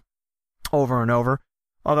been done over and over.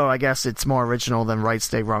 Although I guess it's more original than Wright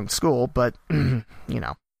State Wrong School, but,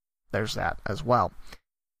 there's that as well.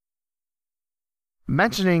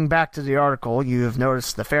 Mentioning back to the article, you have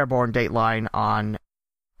noticed the Fairborn dateline on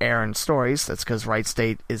Aaron Stories. That's because Wright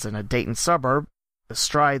State is in a Dayton suburb,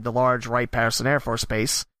 astride the large Wright-Patterson Air Force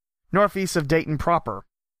Base, northeast of Dayton proper.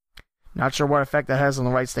 Not sure what effect that has on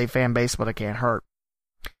the Wright State fan base, but it can't hurt.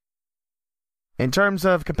 In terms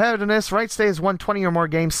of competitiveness, Wright State has won 20 or more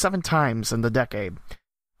games 7 times in the decade.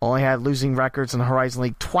 Only had losing records in the Horizon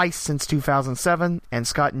League twice since 2007, and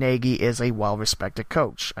Scott Nagy is a well-respected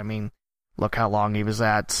coach. I mean, look how long he was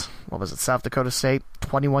at, South Dakota State?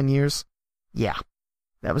 21 years? Yeah,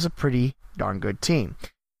 that was a pretty darn good team.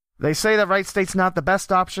 They say that Wright State's not the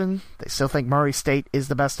best option. They still think Murray State is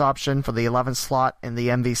the best option for the 11th slot in the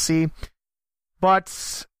MVC. But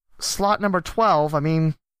slot number 12, I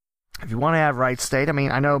mean, if you want to have Wright State, I mean,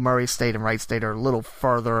 I know Murray State and Wright State are a little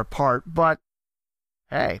further apart, but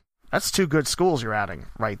hey, that's 2 good schools you're adding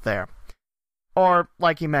right there. Or,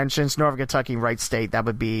 like he mentions, Northern Kentucky and Wright State, that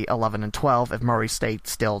would be 11 and 12 if Murray State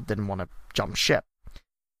still didn't want to jump ship.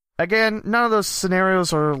 Again, none of those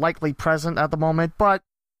scenarios are likely present at the moment, but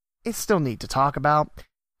it's still neat to talk about.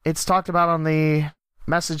 It's talked about on the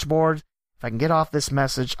message board. If I can get off this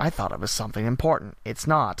message, I thought it was something important. It's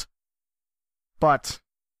not. But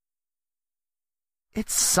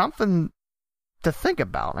it's something to think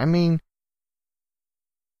about. I mean,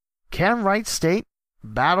 can Wright State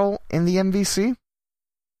battle in the MVC?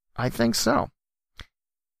 I think so.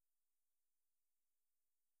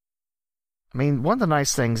 I mean, one of the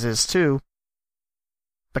nice things is, too,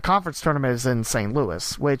 the conference tournament is in St.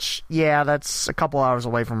 Louis, which, yeah, that's a couple hours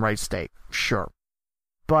away from Wright State, sure.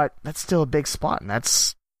 But that's still a big spot, and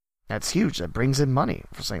that's huge. That brings in money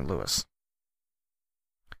for St. Louis.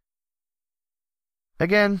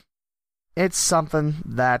 Again, it's something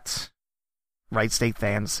that Wright State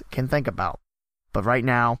fans can think about. But right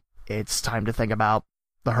now, it's time to think about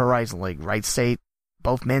the Horizon League. Wright State,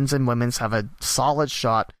 both men's and women's, have a solid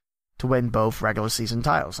shot to win both regular season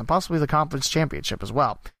titles, and possibly the conference championship as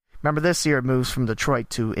well. Remember, this year it moves from Detroit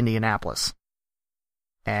to Indianapolis.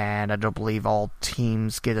 And I don't believe all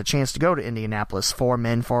teams get a chance to go to Indianapolis. 4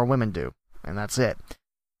 men, 4 women do. And that's it.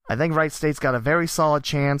 I think Wright State's got a very solid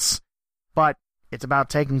chance, but it's about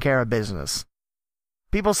taking care of business.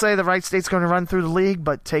 People say the Wright State's going to run through the league,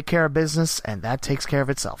 but take care of business, and that takes care of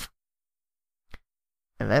itself.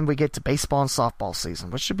 And then we get to baseball and softball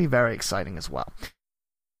season, which should be very exciting as well.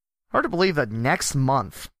 Hard to believe that next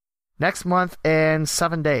month and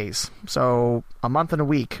 7 days, so a month and a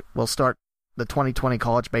week, we'll start the 2020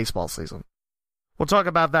 college baseball season. We'll talk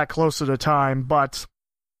about that closer to time, but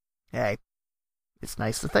hey, it's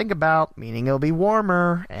nice to think about, meaning it'll be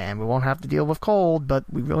warmer, and we won't have to deal with cold, but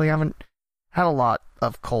we really haven't had a lot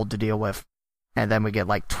of cold to deal with. And then we get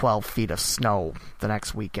like 12 feet of snow the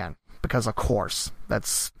next weekend, because of course,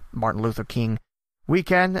 that's Martin Luther King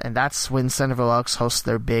weekend, and that's when Centerville Elks host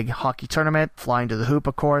their big hockey tournament, Flying to the Hoop,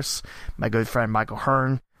 of course. My good friend Michael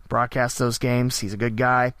Hearn broadcasts those games. He's a good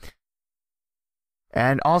guy.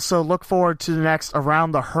 And also look forward to the next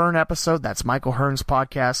Around the Hearn episode. That's Michael Hearn's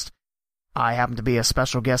podcast. I happen to be a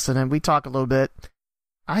special guest in it. We talk a little bit.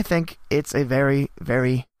 I think it's a very,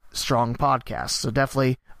 very strong podcast. So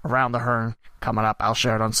definitely Around the Hearn coming up. I'll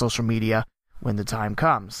share it on social media when the time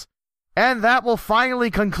comes. And that will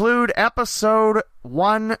finally conclude episode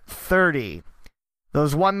 130.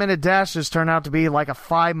 Those 1-minute dashes turn out to be like a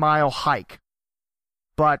 5-mile hike.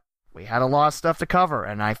 But we had a lot of stuff to cover,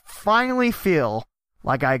 and I finally feel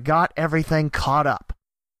like I got everything caught up.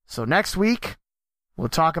 So next week, we'll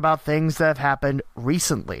talk about things that have happened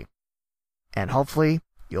recently. And hopefully,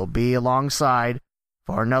 you'll be alongside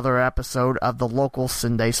for another episode of the local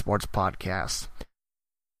Sunday Sports Podcast.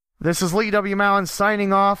 This is Lee W. Mallon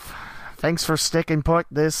signing off. Thanks for sticking put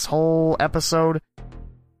this whole episode.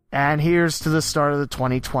 And here's to the start of the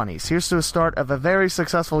 2020s. Here's to the start of a very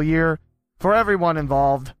successful year for everyone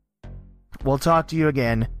involved. We'll talk to you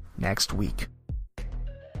again next week.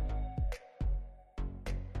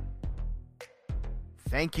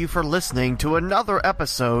 Thank you for listening to another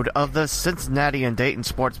episode of the Cincinnati and Dayton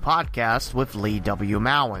Sports Podcast with Lee W.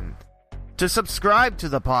 Mallon. To subscribe to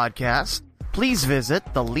the podcast, please visit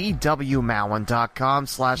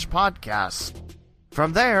theleewmowen.com/podcast.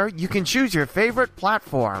 From there, you can choose your favorite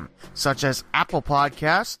platform, such as Apple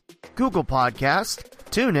Podcast, Google Podcast,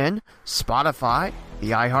 TuneIn, Spotify, the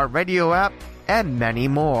iHeartRadio app, and many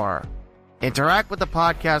more. Interact with the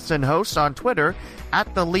podcast and host on Twitter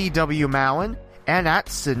at the Lee W. Mowen and at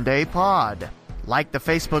CindayPod. Like the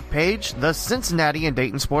Facebook page, the Cincinnati and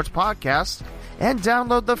Dayton Sports Podcast, and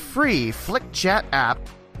download the free Flick Chat app,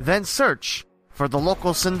 then search for the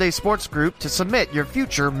local Cinday Sports Group to submit your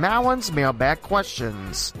future Mowen's Mailbag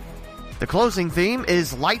questions. The closing theme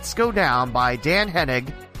is Lights Go Down by Dan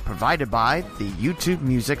Hennig, provided by the YouTube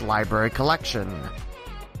Music Library Collection.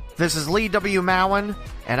 This is Lee W. Mowen,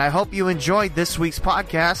 and I hope you enjoyed this week's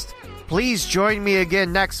podcast. Please join me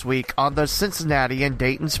again next week on the Cincinnati and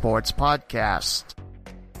Dayton Sports Podcast.